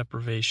 You have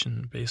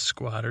deprivation-based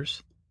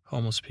squatters,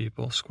 homeless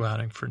people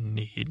squatting for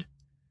need,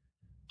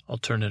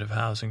 alternative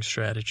housing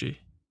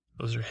strategy.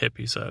 Those are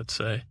hippies, I would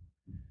say.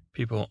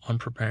 People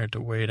unprepared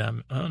to wait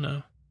on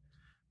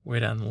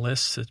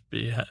lists to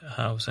be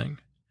housing.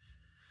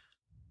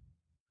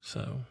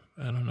 So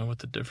I don't know what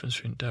the difference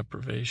between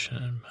deprivation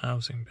and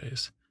housing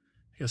base.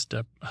 I guess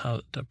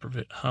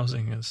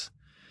housing is,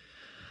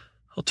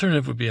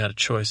 alternative would be out of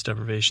choice.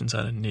 Deprivation's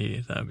out of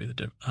need. That would be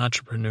the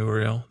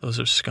entrepreneurial. Those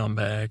are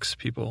scumbags,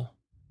 people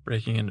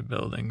breaking into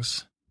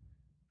buildings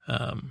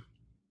to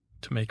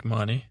make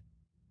money.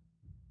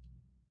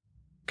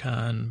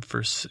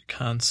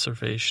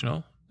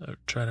 Conservational,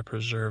 try to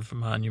preserve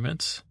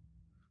monuments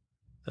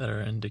that are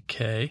in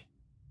decay.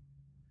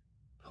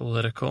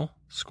 Political,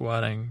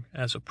 squatting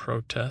as a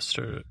protest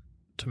or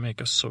to make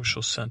a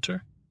social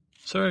center.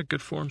 So there are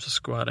good forms of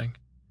squatting.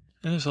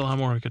 And there's a lot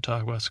more we could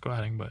talk about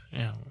squatting, but we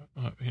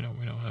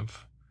don't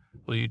have,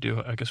 you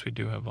do, I guess we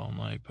do have all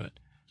night, but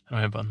I don't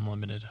have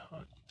unlimited.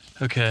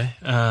 Okay,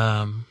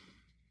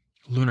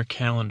 lunar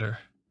calendar.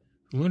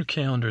 The lunar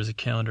calendar is a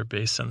calendar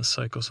based on the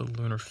cycles of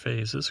lunar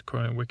phases,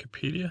 according to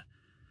Wikipedia.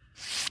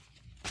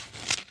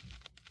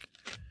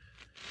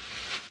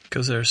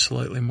 Because there are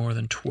slightly more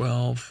than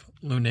 12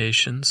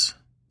 lunations,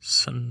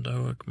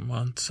 synodic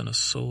months in a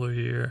solar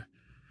year,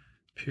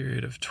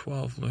 period of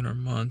 12 lunar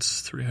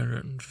months,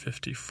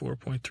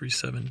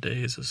 354.37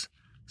 days is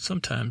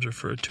sometimes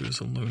referred to as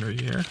a lunar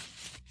year.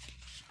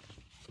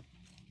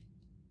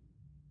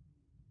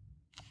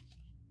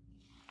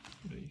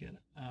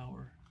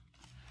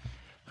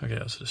 Okay,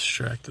 I was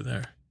distracted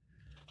there.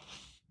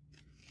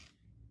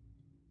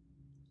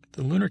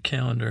 The lunar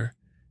calendar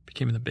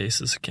became the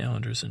basis of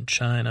calendars in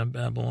China,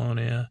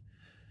 Babylonia,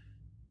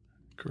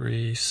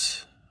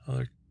 Greece,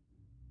 other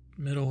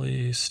Middle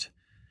East.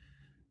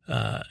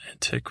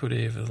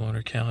 Antiquity of the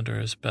lunar calendar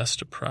is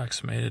best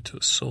approximated to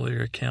a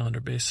solar calendar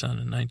based on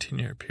a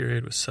 19-year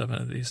period, with 7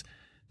 of these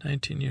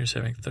 19 years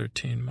having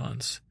 13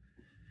 months.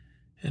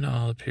 In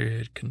all, the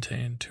period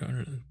contained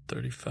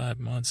 235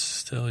 months,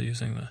 still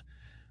using the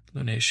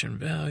lunation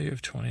value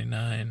of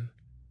 29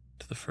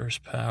 to the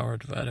first power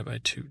divided by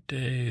 2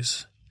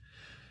 days.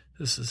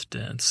 This is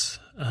dense.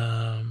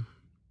 Even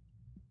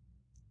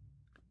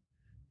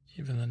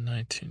the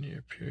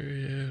 19-year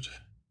period.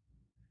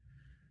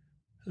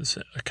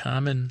 A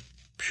common,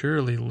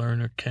 purely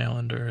lunar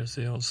calendar is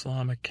the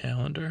Islamic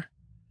calendar.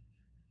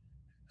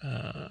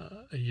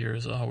 A year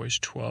is always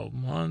 12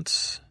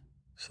 months,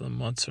 so the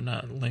months are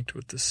not linked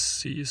with the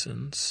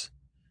seasons,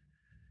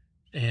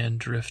 and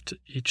drift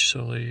each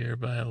solar year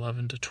by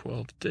 11 to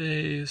 12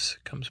 days.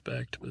 Comes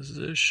back to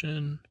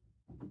position.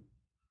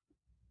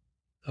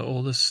 The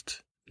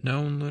oldest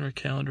known lunar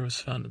calendar was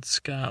found in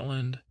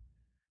Scotland,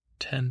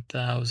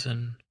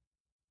 10,000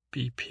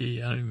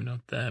 BP. I don't even know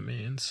what that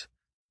means.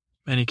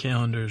 Many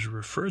calendars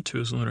referred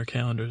to as lunar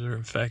calendars are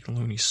in fact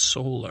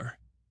lunisolar.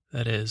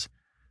 That is,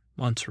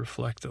 months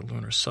reflect the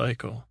lunar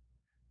cycle,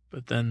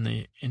 but then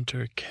the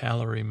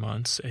intercalary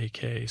months,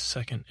 aka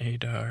second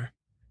Adar,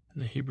 in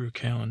the Hebrew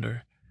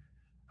calendar,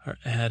 are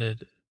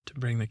added to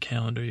bring the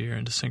calendar year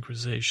into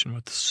synchronization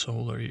with the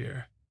solar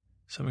year.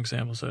 Some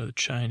examples are the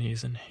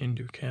Chinese and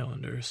Hindu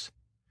calendars.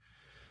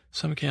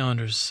 Some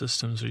calendar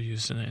systems are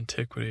used in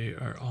antiquity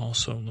are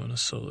also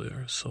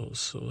lunisolar or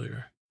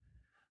solar.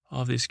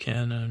 All these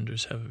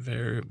calendars have a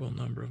variable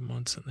number of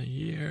months in the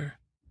year.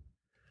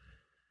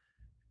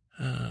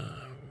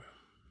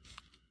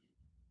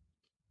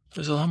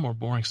 There's a lot more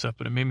boring stuff,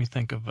 but it made me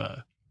think of,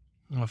 I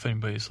don't know if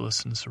anybody's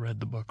listened to read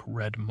the book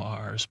Red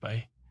Mars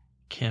by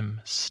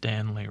Kim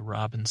Stanley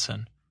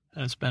Robinson.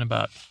 And it's been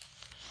about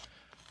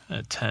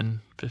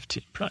 10,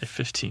 15, probably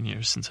 15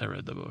 years since I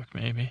read the book,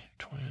 maybe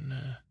 20,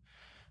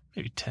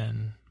 maybe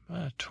 10,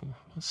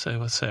 let's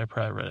say I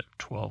probably read it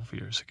 12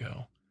 years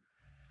ago.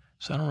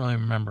 So I don't really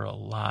remember a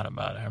lot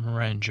about it. I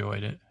remember I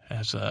enjoyed it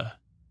as a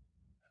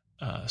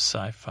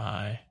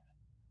sci-fi.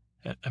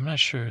 I'm not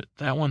sure.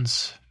 That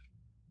one's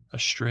a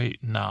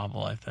straight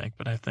novel, I think.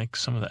 But I think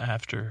some of the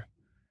after,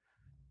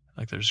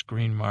 like there's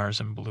Green Mars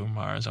and Blue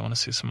Mars. I want to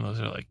see some of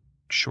those are like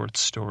short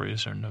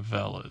stories or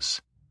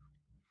novellas.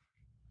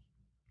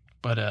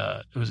 But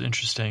it was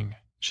interesting.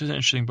 It's just an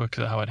interesting book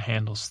because how it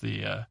handles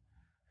the,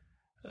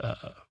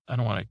 I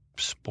don't want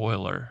to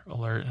spoiler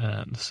alert.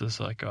 This is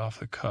like off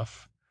the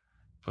cuff.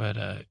 But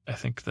I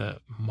think the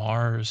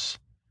Mars,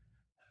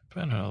 I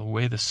don't know, the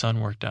way the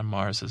sun worked on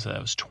Mars is that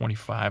it was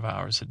 25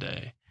 hours a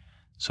day.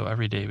 So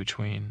every day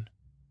between,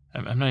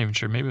 I'm not even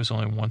sure, maybe it was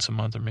only once a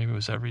month or maybe it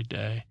was every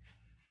day,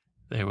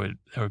 there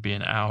would be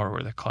an hour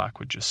where the clock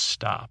would just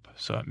stop.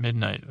 So at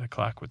midnight, the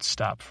clock would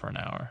stop for an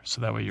hour.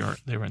 So that way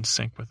they were in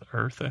sync with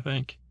Earth, I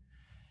think.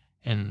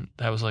 And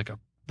that was like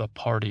the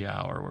party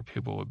hour where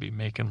people would be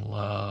making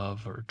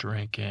love or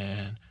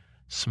drinking,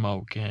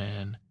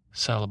 smoking,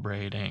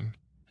 celebrating.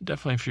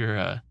 Definitely, if you're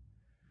a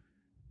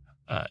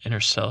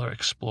interstellar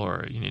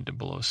explorer, you need to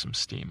blow some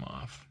steam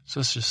off. So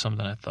it's just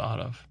something I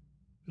thought of.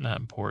 Not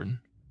important.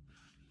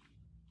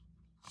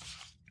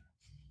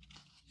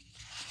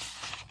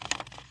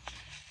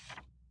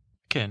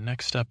 Okay,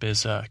 next up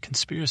is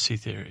conspiracy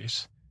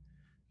theories.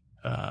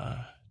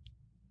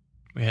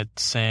 We had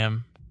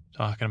Sam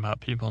talking about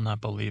people not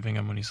believing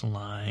him when he's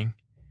lying.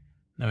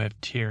 Now we have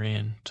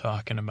Tyrion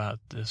talking about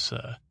this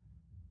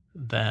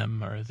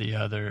them or the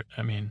other.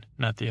 I mean,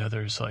 not the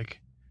others.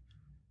 Like,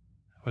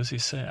 what does he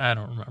say? I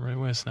don't remember. It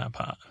was not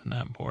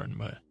important,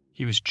 but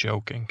he was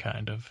joking,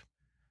 kind of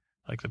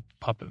like the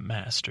puppet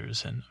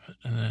masters. And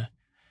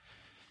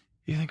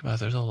you think about it,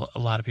 there's a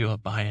lot of people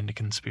that buy into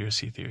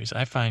conspiracy theories.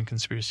 I find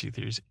conspiracy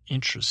theories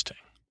interesting.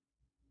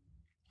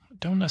 I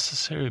don't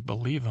necessarily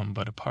believe them,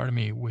 but a part of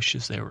me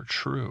wishes they were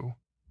true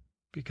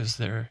because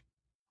they're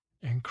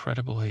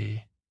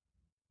incredibly.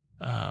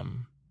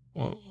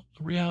 Well,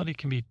 reality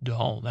can be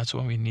dull. That's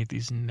why we need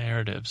these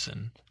narratives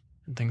and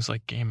things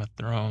like Game of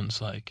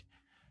Thrones,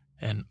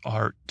 and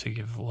art to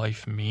give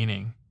life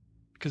meaning.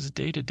 Because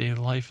day-to-day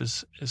life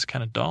is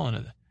kind of dull, and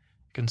it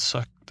can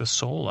suck the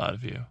soul out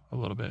of you a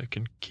little bit. It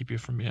can keep you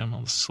from being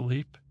able to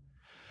sleep,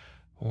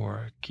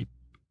 or keep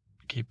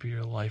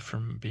your life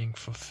from being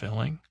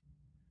fulfilling.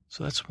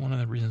 So that's one of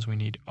the reasons we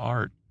need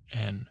art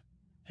and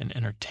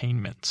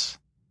entertainments.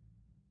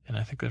 And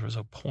I think there was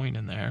a point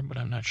in there, but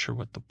I'm not sure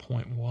what the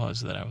point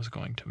was that I was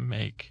going to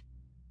make.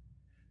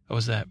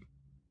 Was that,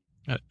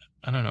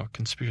 I don't know,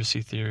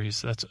 conspiracy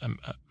theories, that's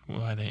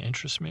why they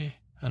interest me?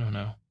 I don't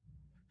know.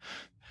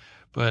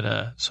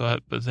 But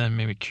but then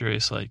made me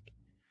curious, like,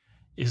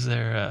 is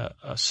there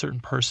a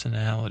certain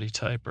personality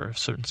type or a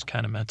certain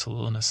kind of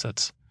mental illness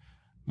that's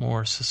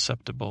more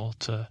susceptible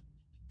to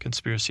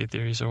conspiracy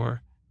theories,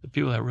 or the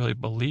people that really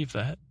believe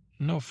that?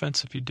 No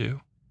offense if you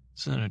do.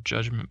 This isn't a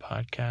judgment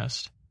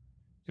podcast,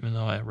 even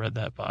though I read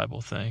that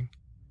Bible thing.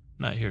 I'm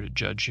not here to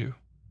judge you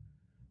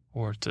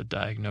or to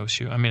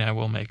diagnose you. I mean, I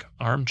will make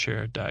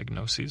armchair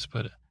diagnoses,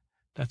 but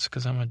that's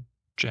because I'm a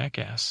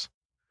jackass.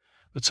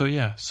 But so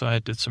I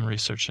did some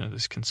research into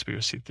this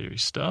conspiracy theory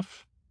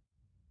stuff,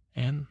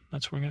 and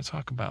that's what we're going to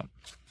talk about.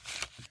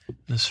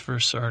 This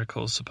first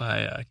article is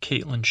by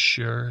Caitlin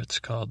Schur. It's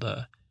called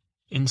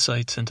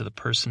Insights into the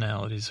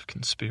Personalities of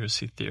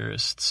Conspiracy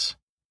Theorists.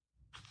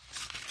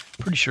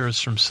 Pretty sure it's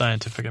from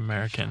Scientific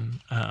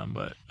American,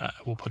 but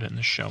we'll put it in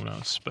the show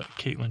notes. But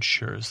Caitlin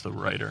Schur is the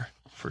writer,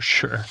 for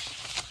sure.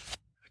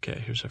 Okay,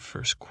 here's our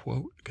first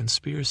quote.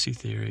 Conspiracy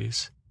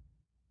theories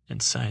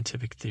and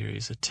scientific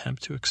theories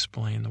attempt to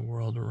explain the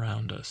world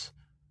around us.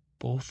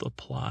 Both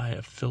apply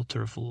a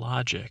filter of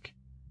logic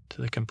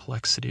to the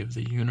complexity of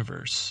the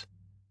universe.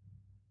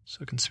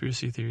 So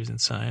conspiracy theories and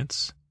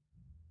science,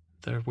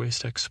 they're ways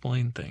to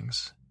explain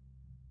things.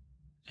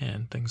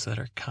 And things that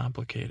are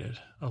complicated,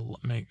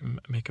 make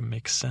them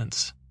make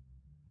sense,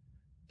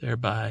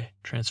 thereby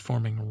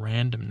transforming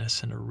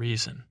randomness into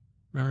reason.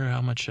 Remember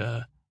how much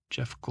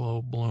Jeff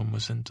Goldblum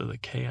was into the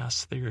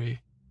chaos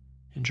theory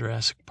in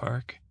Jurassic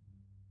Park?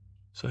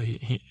 So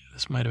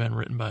this might have been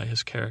written by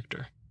his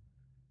character.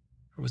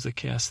 Or was the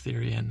chaos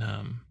theory in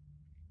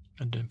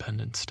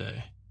Independence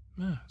Day?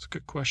 It's a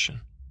good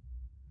question.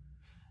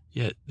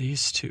 Yet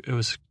these two, it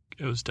was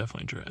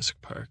definitely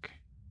Jurassic Park.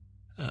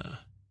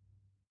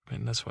 I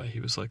mean, that's why he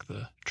was like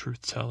the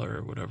truth teller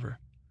or whatever,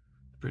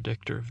 the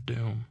predictor of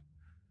doom,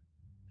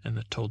 and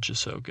the told you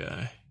so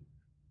guy.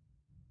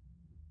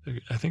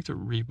 I think they're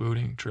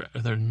rebooting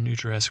their new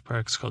Jurassic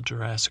Park. It's called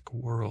Jurassic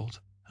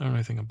World. I don't know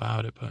anything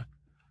about it, but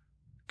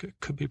it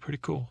could be pretty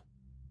cool.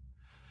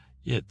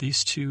 Yet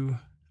these two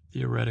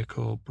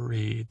theoretical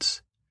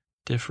breeds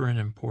differ in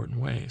important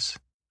ways.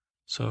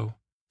 So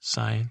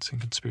science and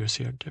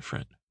conspiracy are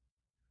different.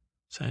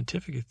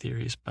 Scientific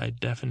theories, by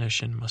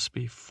definition, must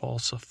be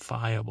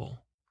falsifiable.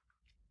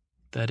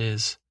 That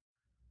is,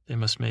 they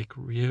must make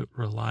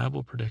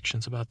reliable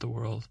predictions about the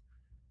world,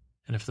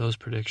 and if those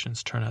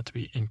predictions turn out to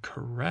be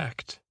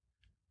incorrect,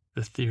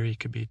 the theory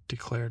could be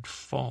declared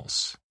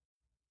false.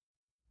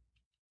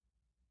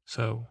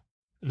 So,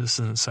 this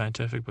isn't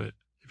scientific, but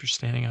if you're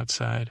standing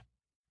outside,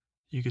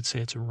 you could say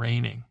it's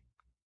raining,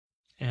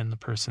 and the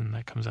person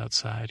that comes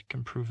outside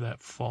can prove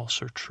that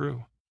false or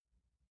true.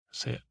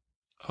 Say it.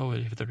 Oh,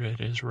 either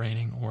it is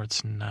raining or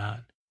it's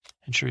not.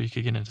 And sure, you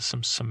could get into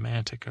some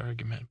semantic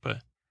argument,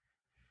 but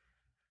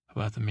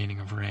about the meaning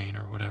of rain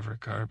or whatever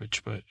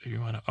garbage. But if you're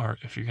going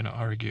to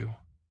argue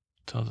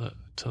till the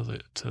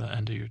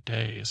end of your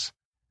days,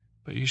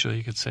 but usually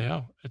you could say,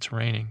 oh, it's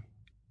raining,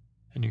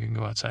 and you can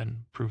go outside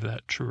and prove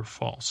that true or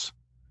false.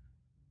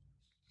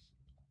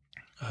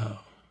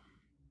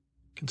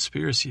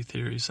 Conspiracy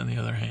theories, on the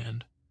other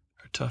hand,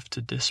 are tough to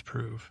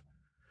disprove.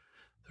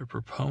 Their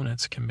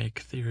proponents can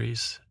make the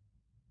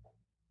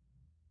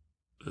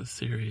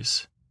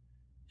theories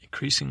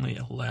increasingly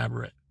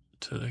elaborate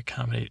to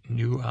accommodate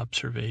new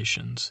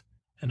observations,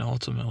 and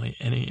ultimately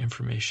any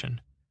information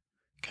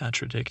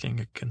contradicting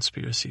a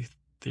conspiracy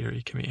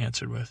theory can be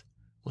answered with,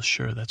 well,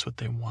 sure, that's what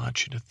they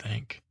want you to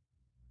think.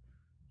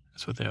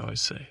 That's what they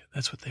always say.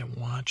 That's what they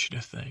want you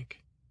to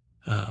think.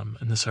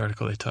 In this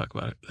article, they talk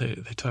about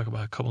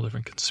a couple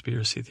different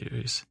conspiracy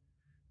theories.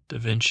 Da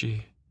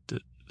Vinci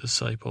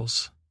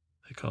disciples,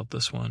 they called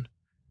this one.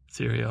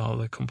 Theory, all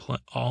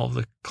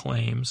the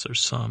claims or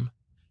some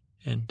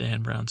in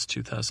Dan Brown's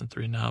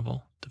 2003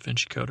 novel, Da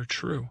Vinci Code, are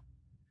true.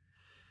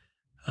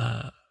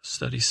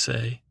 Studies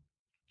say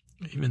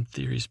even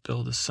theories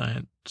billed as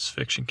science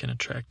fiction can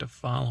attract a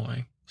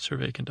following. A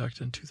survey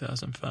conducted in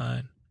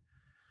 2005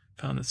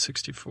 found that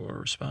 64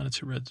 respondents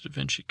who read the Da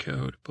Vinci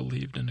Code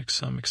believed in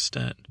some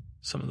extent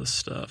some of the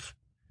stuff.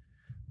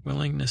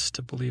 Willingness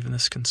to believe in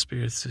this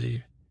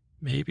conspiracy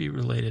may be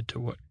related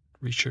to what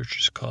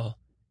researchers call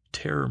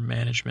terror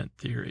management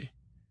theory,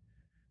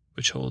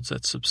 which holds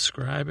that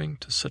subscribing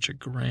to such a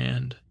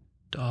grand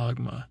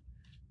dogma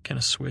can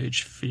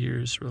assuage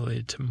fears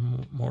related to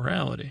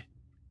morality.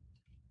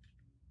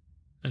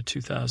 A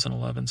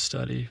 2011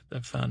 study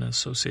that found an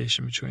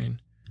association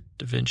between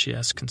Da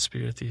Vinci-esque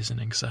conspiracies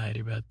and anxiety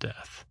about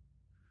death.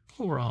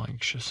 Well, we're all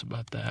anxious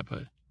about that,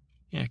 but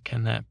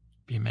can that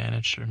be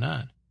managed or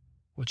not?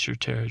 What's your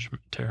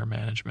terror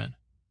management?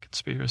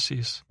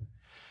 Conspiracies,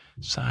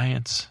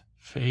 science,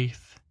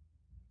 faith,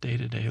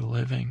 day-to-day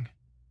living,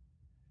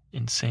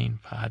 insane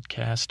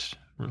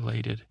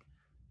podcast-related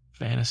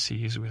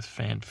fantasies with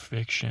fan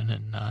fiction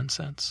and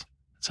nonsense.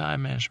 That's how I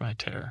manage my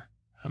terror.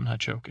 I'm not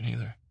joking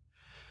either.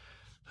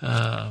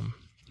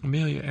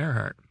 Amelia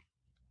Earhart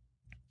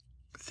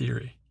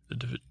theory,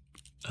 the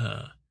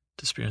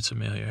disappearance of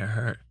Amelia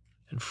Earhart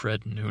and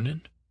Fred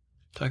Noonan.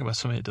 Talk about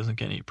somebody that doesn't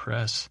get any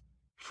press.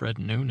 Fred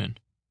Noonan.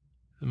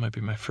 It might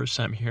be my first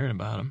time hearing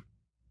about him.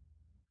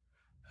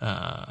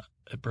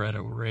 It bred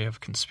an array of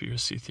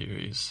conspiracy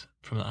theories,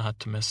 from the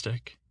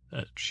optimistic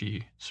that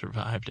she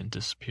survived and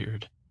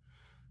disappeared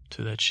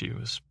to that she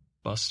was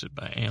busted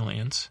by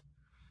aliens.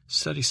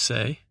 Studies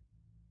say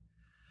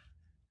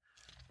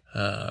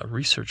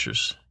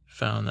Researchers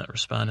found that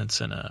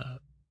respondents in a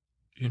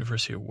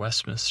University of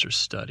Westminster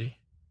study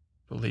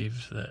who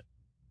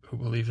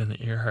believe in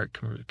the Earhart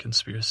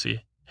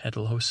conspiracy had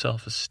low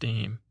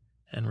self-esteem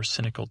and were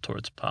cynical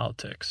towards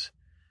politics,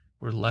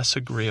 were less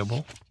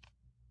agreeable,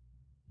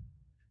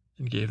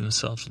 and gave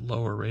themselves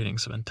lower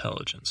ratings of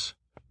intelligence.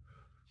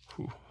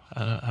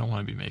 I don't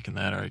want to be making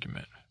that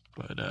argument,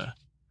 but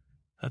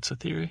that's a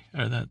theory,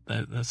 or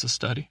that's a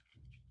study.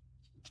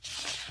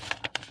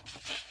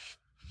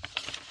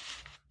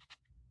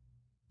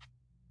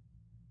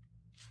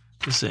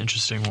 This is an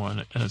interesting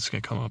one, and it's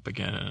going to come up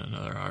again in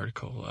another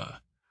article.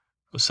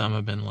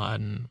 Osama bin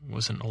Laden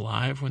wasn't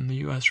alive when the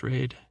U.S.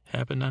 raid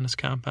happened on his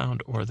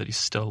compound, or that he's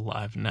still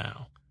alive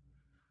now.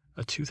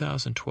 A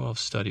 2012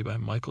 study by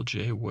Michael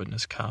J. Wood and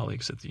his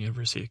colleagues at the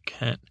University of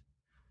Kent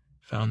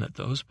found that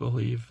those who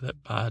believe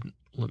that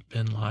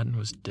bin Laden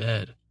was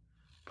dead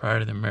prior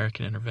to the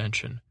American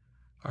intervention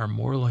are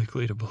more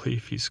likely to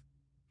believe he's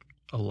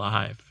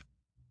alive.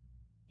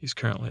 He's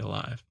currently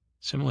alive.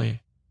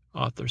 Similarly,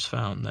 authors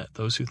found that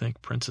those who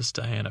think Princess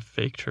Diana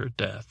faked her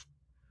death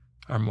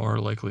are more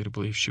likely to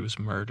believe she was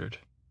murdered.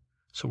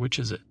 So which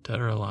is it, dead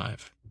or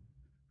alive?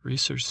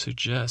 Research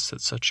suggests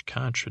that such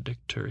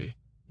contradictory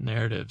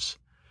narratives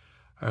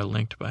are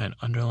linked by an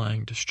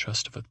underlying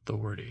distrust of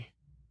authority.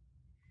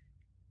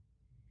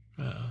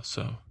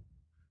 So,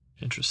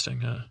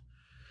 interesting, huh?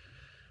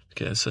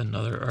 Okay, it's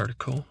another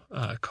article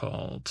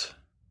called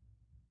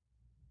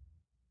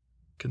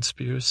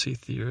Conspiracy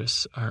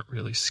Theorists Aren't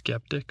Really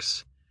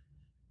Skeptics.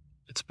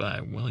 It's by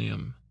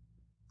William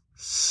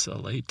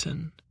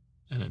Salatin,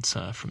 and it's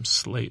from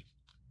Slate.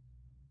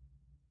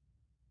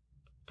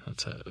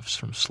 It's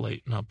from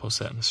Slate, and I'll post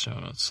that in the show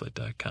notes,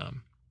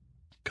 slate.com.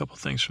 A couple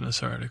things from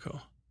this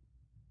article.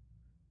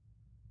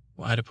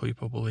 Why do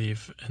people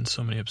believe in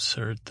so many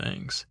absurd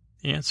things?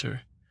 The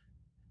answer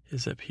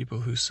is that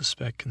people who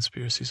suspect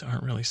conspiracies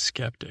aren't really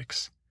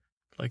skeptics.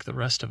 Like the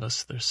rest of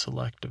us, they're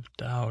selective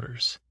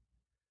doubters.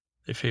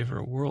 They favor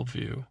a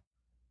worldview,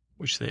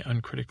 which they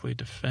uncritically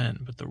defend,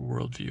 but their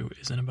worldview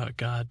isn't about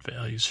God,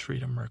 values,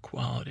 freedom, or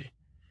equality.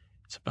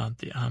 It's about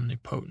the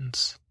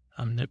omnipotence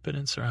of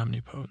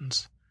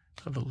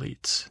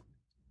elites.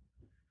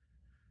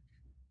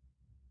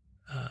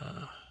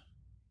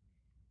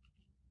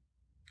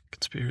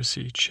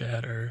 Conspiracy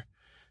chatter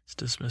is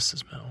dismissed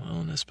as mental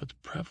illness, but the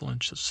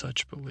prevalence of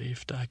such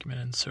belief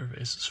documented in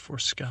surveys has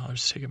forced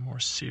scholars to take it more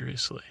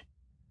seriously.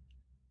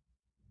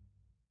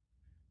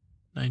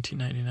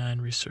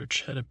 1999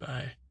 research headed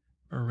by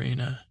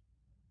Marina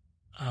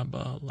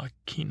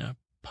Abalakina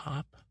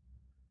Pop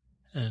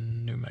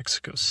in New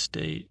Mexico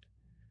State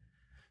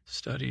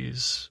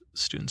studies.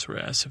 Students were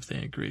asked if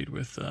they agreed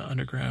with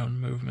underground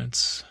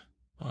movements,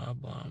 blah,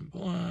 blah,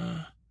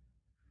 blah.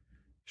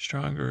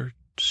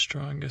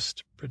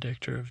 Strongest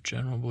predictor of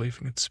general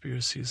belief in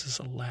conspiracies is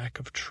a lack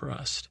of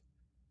trust.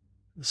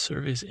 The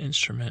survey's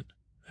instrument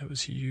that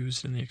was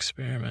used in the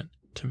experiment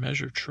to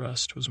measure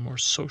trust was more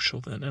social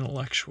than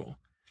intellectual.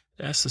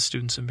 It asked the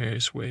students in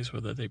various ways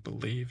whether they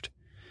believed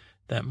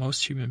that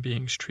most human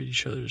beings treat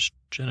each other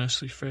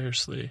generously,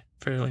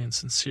 fairly, and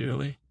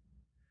sincerely.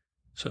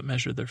 So it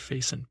measured their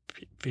faith in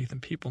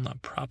people,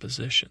 not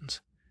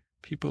propositions.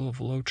 People of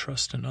low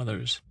trust in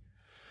others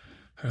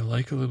are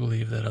likely to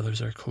believe that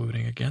others are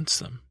colluding against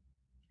them.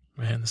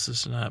 Man, this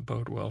does not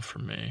bode well for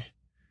me.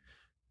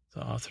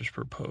 The authors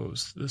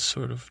propose this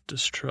sort of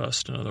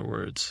distrust, in other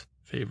words,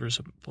 favors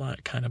a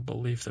black kind of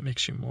belief that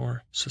makes you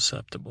more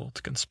susceptible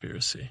to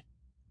conspiracy.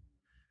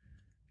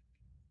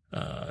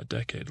 A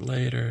decade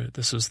later,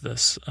 this was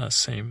this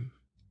same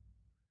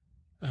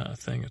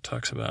thing. It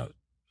talks about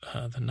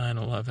the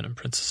 9/11 and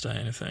Princess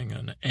Diana thing,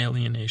 an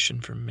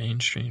alienation from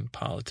mainstream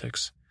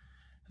politics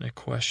and a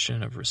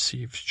question of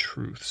received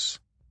truths.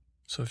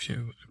 So if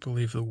you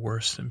believe the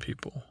worst in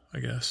people, I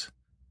guess.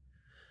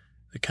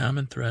 The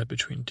common thread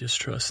between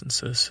distrust and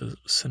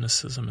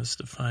cynicism is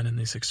defined in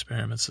these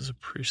experiments as a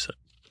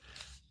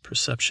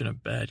perception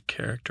of bad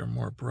character.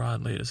 More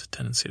broadly, it is a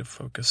tendency to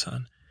focus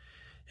on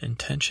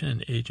intention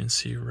and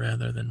agency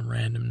rather than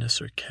randomness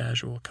or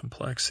casual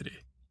complexity.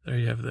 There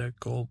you have the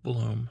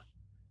Goldblum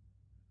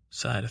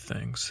side of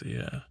things,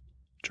 the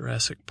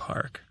Jurassic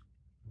Park.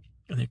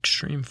 In the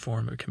extreme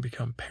form, it can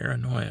become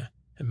paranoia.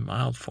 In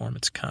mild form,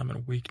 its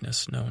common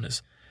weakness known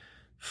as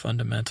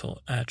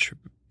fundamental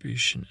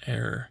attribution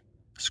error,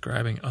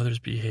 ascribing others'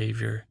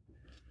 behavior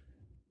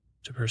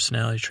to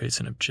personality traits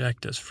and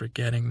objectives,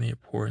 forgetting the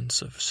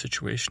importance of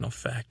situational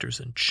factors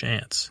and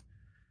chance.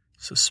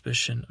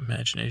 Suspicion,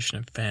 imagination,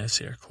 and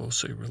fantasy are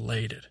closely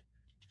related.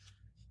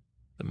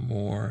 The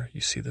more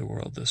you see the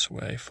world this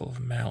way, full of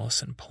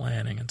malice and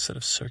planning instead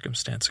of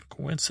circumstance and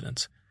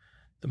coincidence,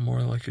 the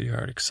more likely you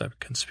are to accept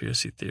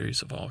conspiracy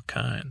theories of all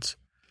kinds.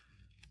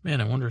 Man,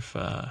 I wonder if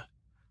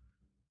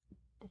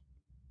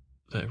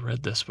they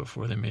read this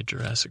before they made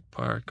Jurassic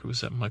Park. Who was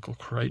that, Michael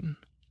Crichton?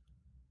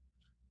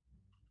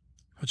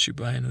 Once you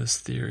buy into this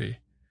theory,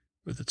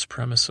 with its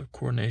premise of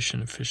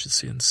coordination,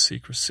 efficiency, and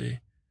secrecy,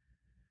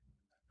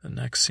 the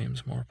next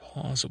seems more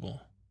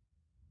plausible.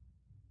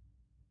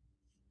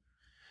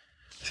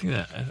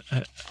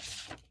 I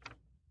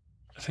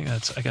think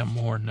I got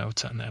more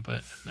notes on that,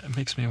 but it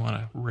makes me want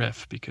to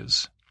riff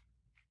because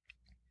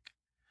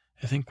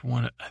I think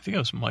it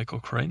was Michael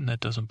Crichton that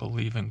doesn't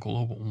believe in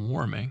global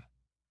warming.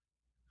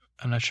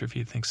 I'm not sure if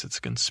he thinks it's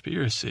a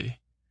conspiracy,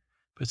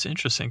 but it's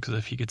interesting because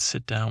if he could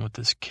sit down with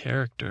this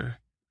character,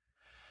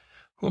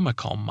 who am I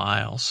call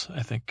Miles?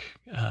 I think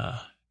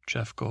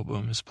Jeff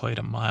Goldblum has played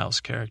a Miles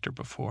character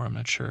before. I'm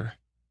not sure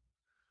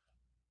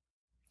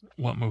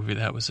what movie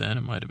that was in.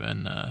 It might have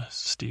been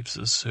Steve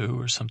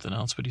Zissou or something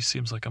else, but he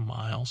seems like a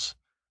Miles.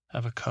 I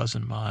have a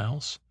cousin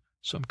Miles,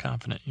 so I'm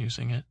confident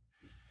using it.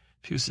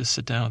 If he was to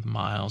sit down with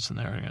Miles and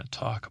they were going to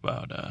talk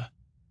about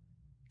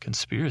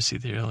conspiracy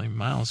theory,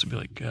 Miles would be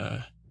like,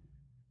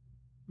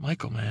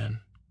 Michael, man,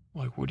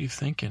 like, what are you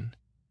thinking?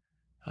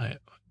 I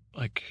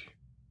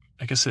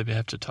guess they'd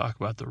have to talk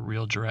about the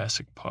real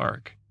Jurassic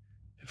Park,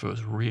 if it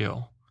was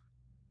real,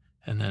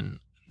 and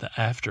then the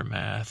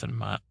aftermath, and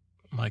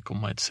Michael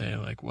might say,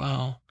 like,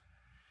 well,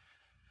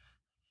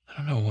 I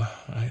don't know,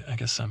 I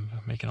guess I'm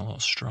making a little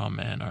straw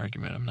man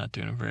argument. I'm not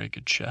doing a very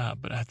good job,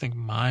 but I think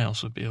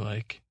Miles would be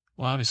like,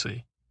 well,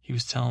 obviously, he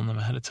was telling them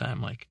ahead of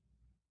time, like,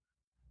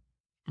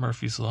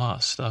 Murphy's Law,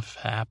 stuff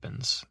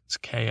happens, it's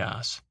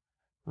chaos,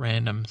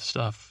 random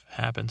stuff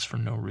happens for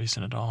no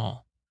reason at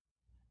all,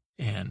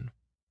 and,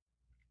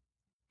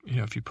 you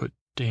know, if you put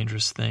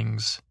dangerous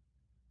things,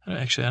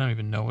 I don't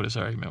even know what his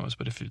argument was,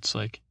 but if it's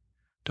like,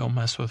 don't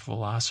mess with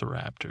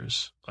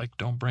velociraptors, like,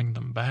 don't bring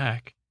them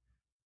back,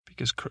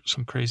 because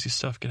some crazy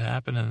stuff could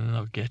happen and then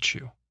they'll get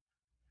you.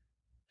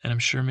 And I'm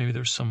sure maybe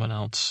there's someone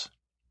else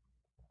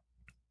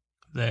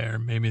there,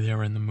 maybe they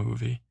were in the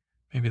movie,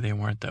 maybe they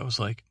weren't, that was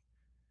like,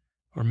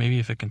 or maybe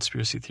if a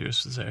conspiracy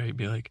theorist was there, he'd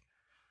be like,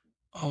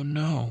 oh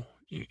no,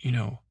 you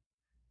know,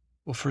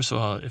 well, first of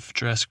all, if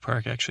Jurassic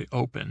Park actually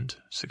opened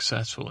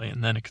successfully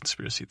and then a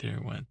conspiracy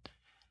theory went,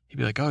 he'd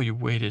be like, oh, you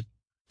waited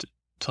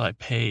till I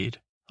paid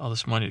all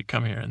this money to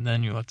come here, and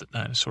then you let the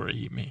dinosaur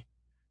eat me.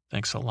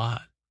 Thanks a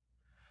lot.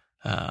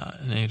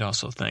 And then he'd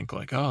also think,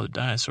 like, oh, the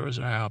dinosaurs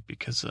are out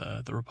because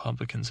the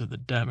Republicans are the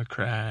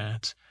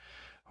Democrats,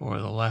 or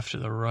the left or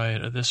the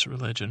right, or this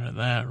religion or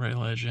that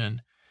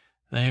religion.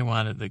 They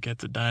wanted to get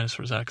the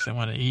dinosaurs out because they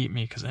wanted to eat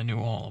me because I knew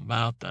all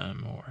about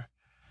them, or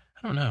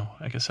I don't know.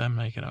 I guess I'm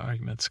making an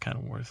argument that's kind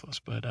of worthless,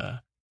 but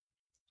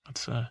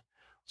let's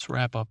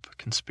wrap up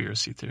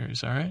conspiracy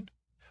theories, all right?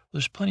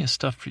 There's plenty of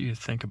stuff for you to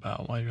think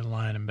about while you're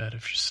lying in bed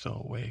if you're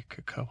still awake.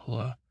 A couple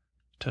of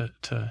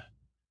to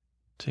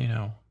you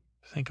know,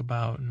 think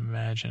about and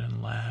imagine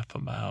and laugh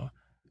about. A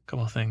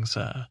couple of things.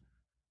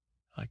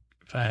 Like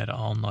if I had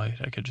all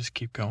night, I could just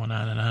keep going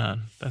on and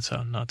on. That's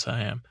how nuts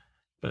I am.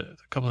 But a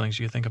couple of things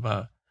you think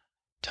about: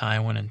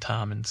 Tywin and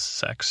Tommen's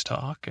sex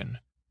talk, and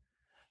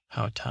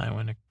how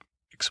Tywin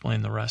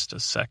explained the rest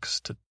of sex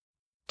to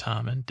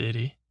Tommen. Did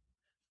he?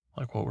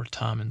 Like, what were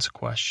Tommen's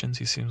questions?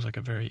 He seems like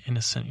a very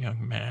innocent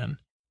young man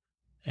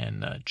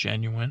and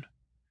genuine.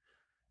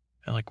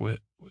 And, like,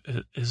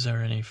 is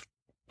there any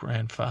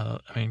grandfather?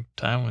 I mean,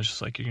 Tywin was just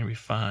like, you're going to be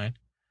fine.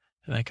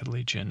 And that could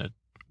lead you into,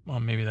 well,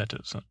 maybe that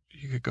doesn't.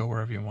 You could go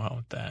wherever you want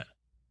with that.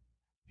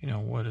 You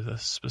know, what are the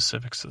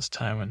specifics? Does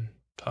Tywin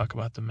talk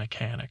about the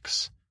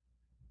mechanics?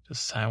 Does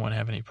Tywin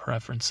have any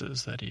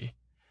preferences that he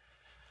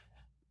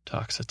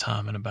talks to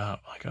Tommen about?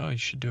 Like, oh, you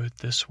should do it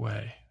this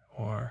way.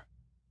 Or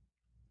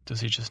does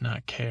he just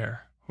not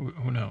care?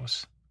 Who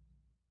knows?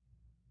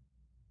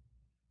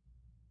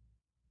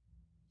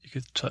 You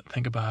could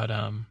think about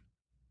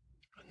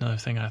another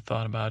thing I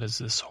thought about is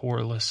this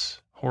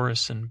Horus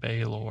and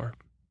Baelor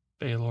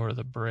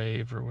the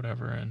Brave or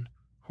whatever, and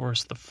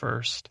Horus the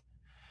First.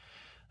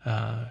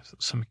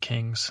 Some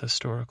kings,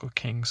 historical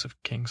kings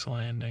of King's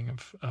Landing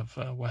of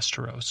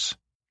Westeros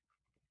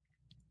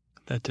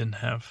that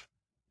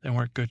they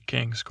weren't good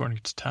kings according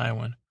to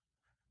Tywin.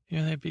 You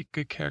know, they'd be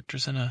good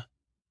characters in a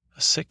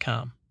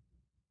sitcom.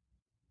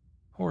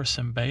 Horus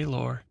and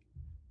Baelor,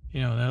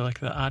 you know, they're like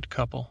the odd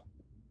couple.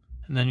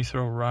 And then you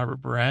throw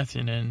Robert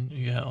Baratheon in,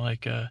 you got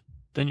like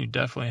then you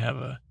definitely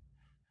have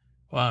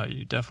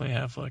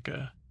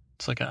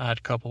it's like an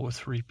odd couple with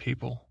three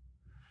people,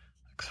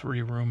 like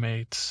three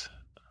roommates.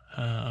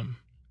 I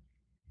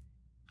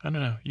don't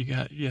know, you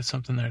got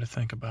something there to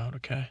think about,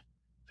 okay?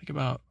 Think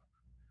about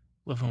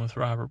living with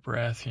Robert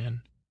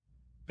Baratheon,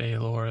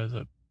 Baelor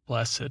the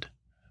Blessed.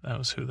 That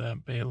was who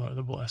that, Baelor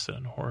the Blessed,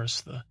 and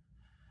Horus the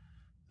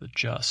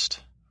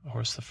Just,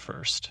 Horus the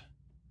First.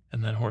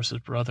 And then Horus's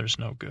brother's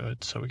no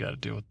good, so we got to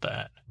deal with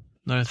that.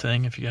 Another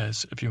thing, if you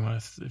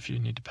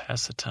need to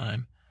pass the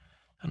time,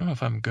 I don't know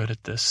if I'm good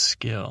at this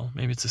skill.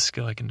 Maybe it's a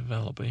skill I can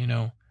develop, but you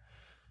know,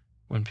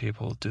 when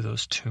people do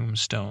those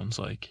tombstones,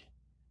 like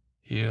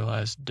he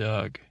realized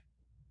Doug,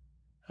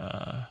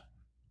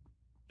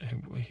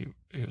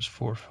 he was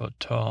 4 foot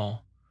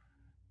tall,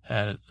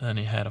 then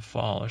he had a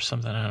fall or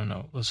something, I don't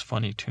know, those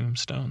funny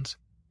tombstones.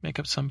 Make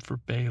up some for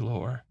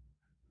Baelor.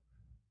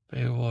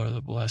 Baelor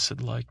the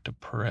Blessed liked to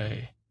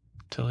pray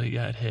till he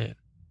got hit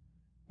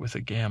with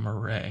a gamma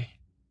ray.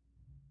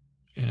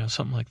 You know,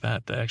 something like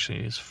that actually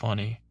is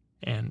funny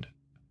and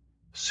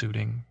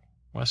suiting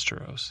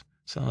Westeros.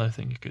 It's another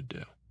thing you could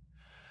do.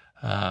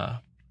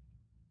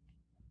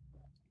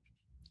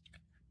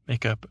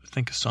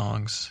 Think of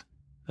songs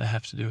that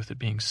have to do with it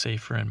being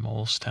safer in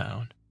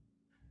Molestown,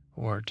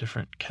 or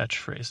different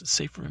catchphrases.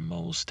 Safer in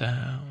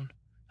Molestown.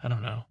 I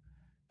don't know.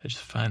 I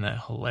just find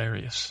that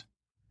hilarious.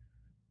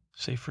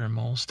 Safer in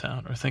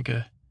Molestown. Or think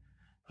of,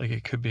 like,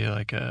 it could be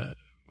like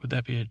would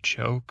that be a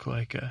joke?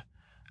 Like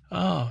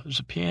oh, there's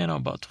a piano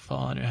about to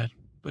fall on your head,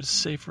 but it's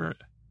safer.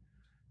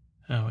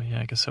 Oh,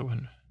 yeah, I guess I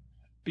wouldn't.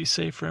 Be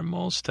safer in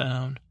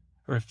Molestown.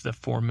 Or if the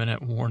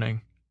 4-minute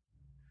warning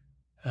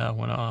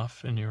went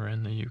off and you were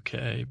in the UK,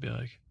 it'd be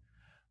like,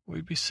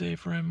 we'd be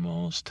safer in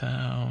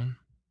Molestown.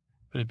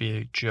 But it'd be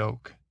a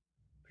joke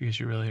because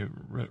you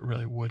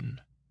really wouldn't.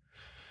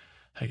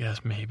 I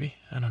guess maybe.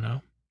 I don't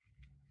know.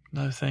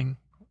 Another thing,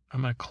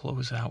 I'm going to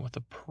close out with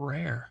a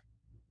prayer.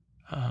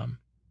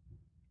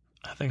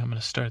 I think I'm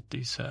going to start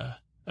these,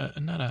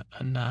 not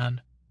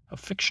a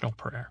fictional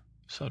prayer.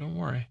 So don't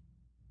worry.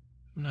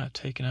 I'm not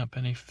taking up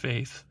any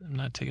faith. I'm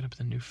not taking up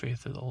the new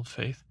faith or the old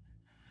faith.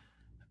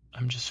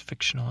 I'm just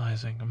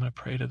fictionalizing. I'm going to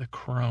pray to the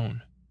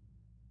crone,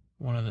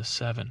 one of the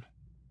 7,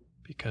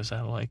 because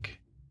I like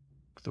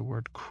the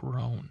word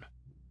crone.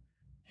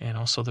 And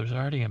also there's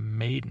already a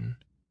maiden.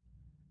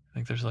 I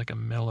think there's like a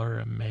miller,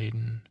 a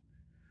maiden,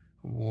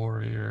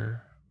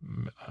 warrior,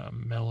 a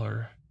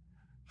miller,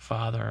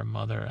 father, a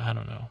mother. I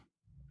don't know.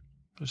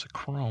 There's a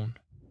crone.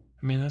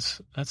 I mean,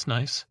 that's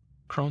nice.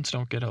 Crones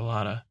don't get a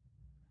lot of,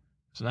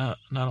 there's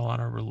not a lot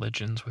of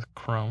religions with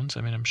crones.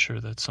 I mean, I'm sure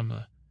that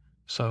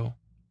so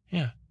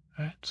yeah.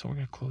 All right. So we're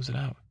going to close it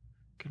out.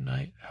 Good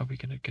night. Hope you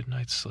get a good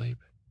night's sleep.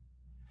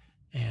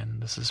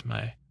 And this is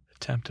my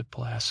attempt at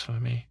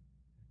blasphemy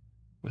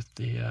with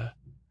the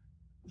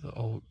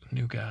old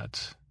new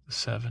gods, the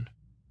 7.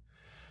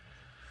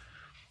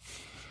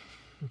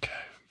 Okay,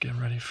 getting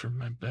ready for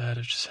my bed.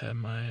 I just had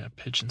my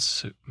pigeon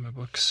soup, my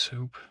book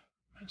soup.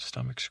 My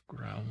stomach's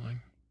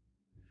growling.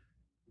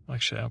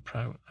 Actually, I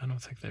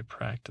don't think they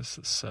practice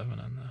the 7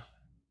 on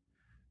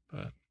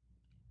but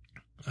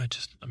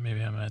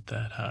maybe I'm at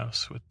that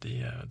house with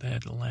they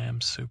had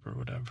lamb soup or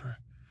whatever.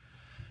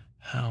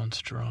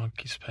 Hound's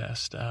drunk, he's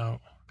passed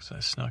out because I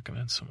snuck him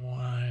in some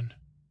wine.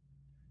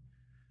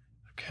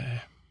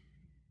 Okay.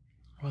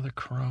 Mother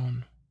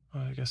Crone.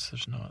 Oh, I guess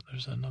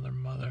there's another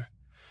mother.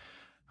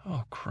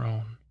 Oh,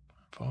 Crone.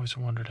 I've always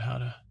wondered how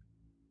to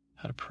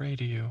pray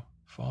to you.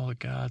 Of all the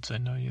gods, I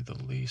know you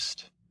the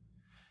least.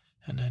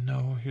 And I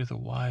know you're the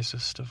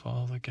wisest of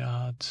all the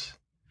gods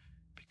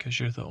because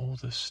you're the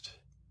oldest.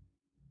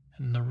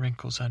 And the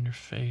wrinkles on your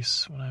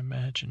face when I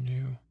imagine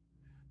you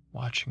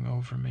watching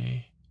over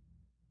me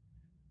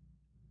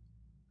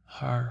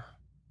are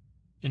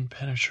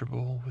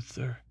impenetrable with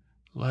their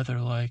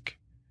leather-like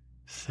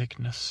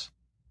thickness.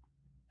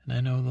 And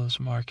I know those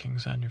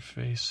markings on your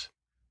face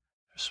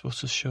are supposed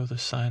to show the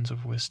signs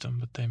of wisdom,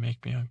 but they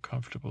make me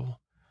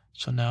uncomfortable.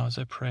 So now as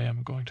I pray,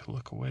 I'm going to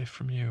look away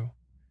from you.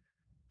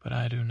 But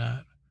I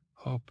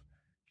hope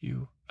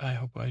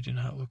I do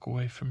not look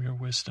away from your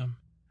wisdom,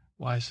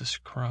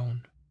 wisest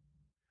crone.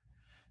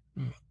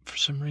 For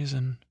some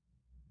reason,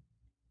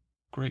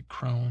 great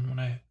crone, when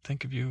I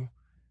think of you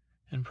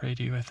and pray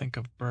to you, I think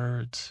of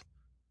birds.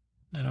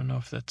 I don't know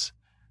if that's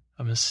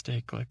a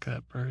mistake, like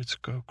that birds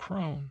go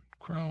crone,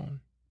 crone,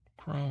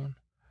 crone,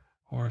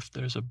 or if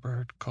there's a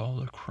bird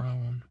called a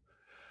crone,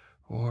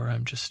 or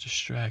I'm just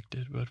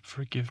distracted, but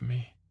forgive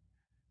me,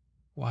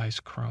 wise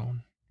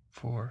crone,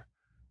 for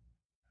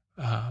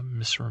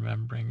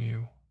misremembering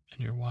you and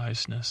your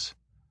wiseness.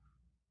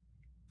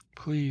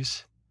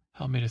 Please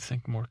help me to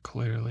think more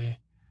clearly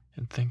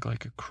and think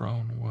like a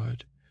crone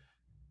would.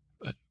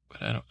 But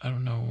I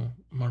don't know,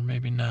 or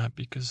maybe not,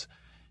 because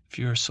if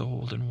you are so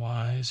old and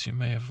wise, you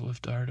may have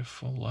lived a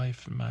full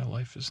life, and my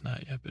life has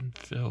not yet been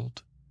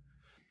filled.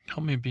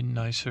 Help me be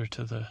nicer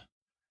to the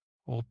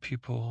old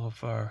people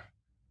of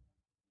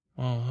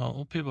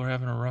old people are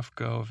having a rough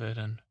go of it,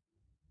 and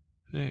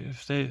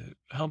if they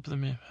help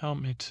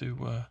me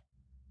to,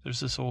 there's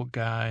this old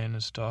guy and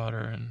his daughter,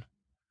 and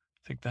I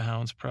think the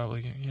hound's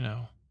probably,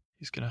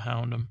 he's going to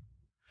hound him.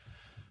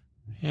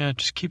 Yeah,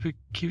 just if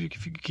you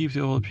could keep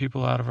the older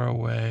people out of our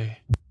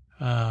way.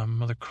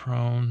 Mother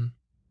Crone.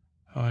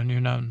 Oh, and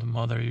you're not the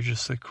mother, you're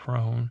just the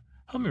crone.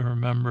 Help me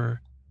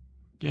remember.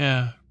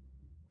 Yeah,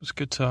 it was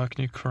good talking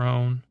to you,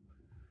 crone.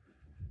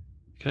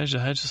 I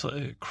just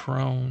like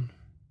crone.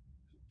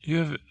 You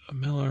have a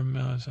Miller.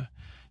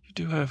 You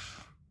do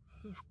have.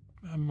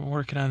 I'm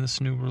working on this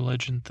new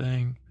religion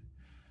thing,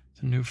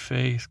 the new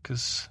faith,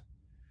 because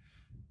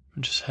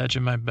I'm just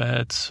hedging my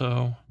bets.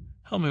 So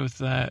help me with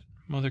that,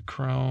 Mother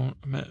Crone.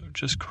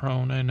 Just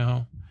crone, I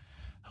know.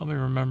 Help me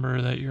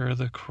remember that you're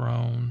the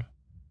crone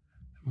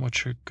and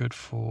what you're good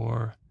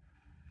for,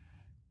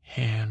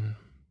 and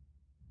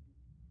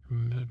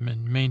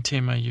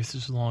maintain my youth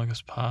as long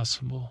as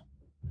possible.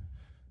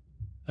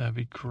 That'd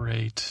be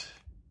great.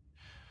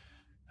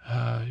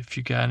 If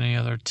you got any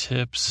other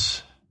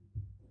tips,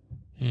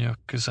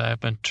 because I've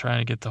been trying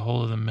to get the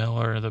hold of the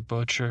miller or the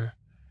butcher,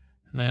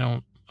 and they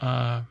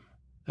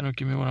don't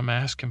give me what I'm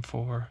asking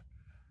for.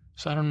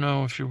 So I don't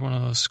know if you're one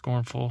of those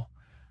scornful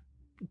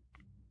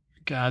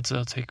gods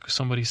that'll take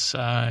somebody's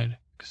side,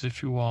 because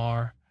if you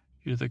are,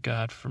 you're the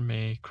god for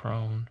me,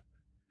 Crone.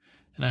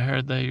 And I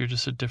heard that you're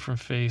just a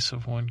different face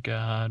of one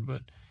god,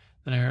 but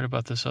then I heard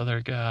about this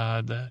other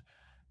god, that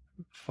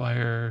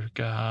fire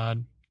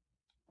god,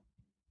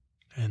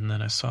 and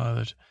then I saw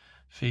the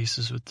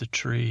faces with the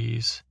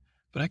trees.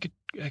 But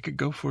I could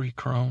go for you,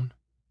 Crone.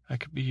 I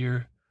could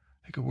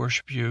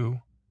worship you,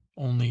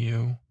 only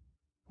you,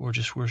 or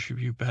just worship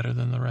you better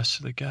than the rest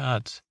of the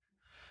gods.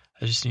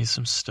 I just need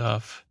some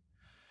stuff.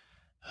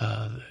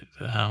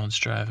 The hound's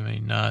driving me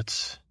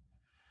nuts.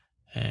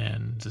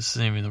 And this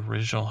isn't even the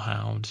original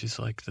hound. He's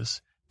like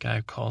this guy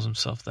who calls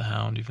himself the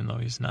Hound, even though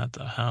he's not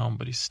the Hound,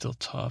 but he's still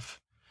tough.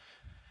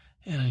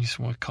 And he's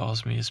what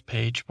calls me his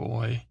page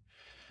boy.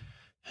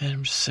 And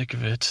I'm just sick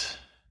of it.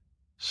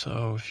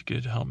 So if you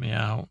could help me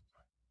out,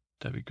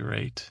 that'd be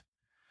great.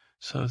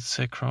 So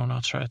say, Crone,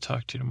 I'll try to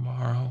talk to you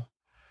tomorrow.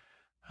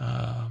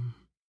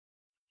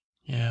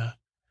 Yeah.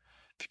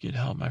 If you could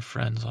help my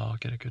friends, I'll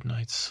get a good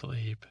night's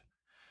sleep.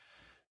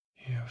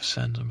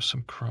 Send them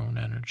some Crone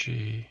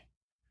energy.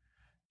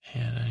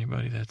 And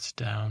anybody that's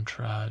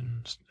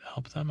downtrodden,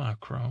 help them out,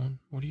 Crone.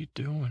 What are you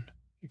doing?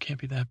 You can't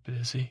be that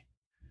busy.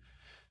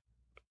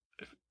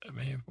 I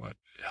mean,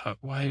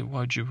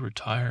 why'd you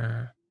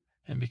retire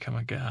and become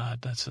a god?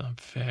 That's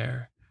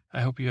unfair.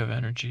 I hope you have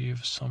energy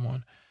of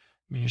someone.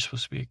 I mean, you're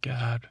supposed to be a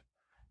god.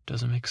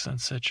 Doesn't make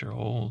sense that you're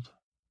old.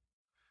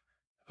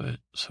 But,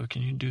 so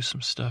can you do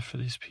some stuff for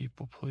these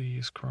people,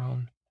 please,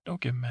 Crone? Don't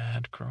get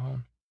mad,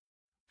 Crone.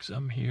 Because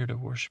I'm here to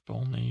worship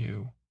only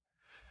you.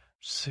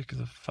 I'm sick of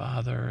the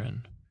father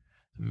and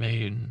the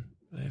maiden.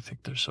 They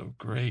think they're so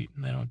great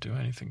and they don't do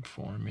anything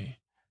for me.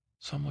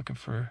 So I'm looking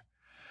for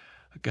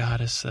a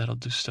goddess that'll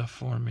do stuff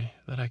for me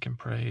that I can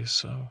praise.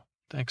 So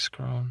thanks,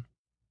 Crone.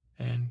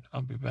 And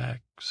I'll be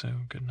back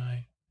soon. Good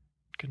night.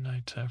 Good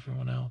night to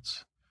everyone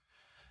else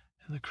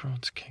in the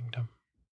Crone's kingdom.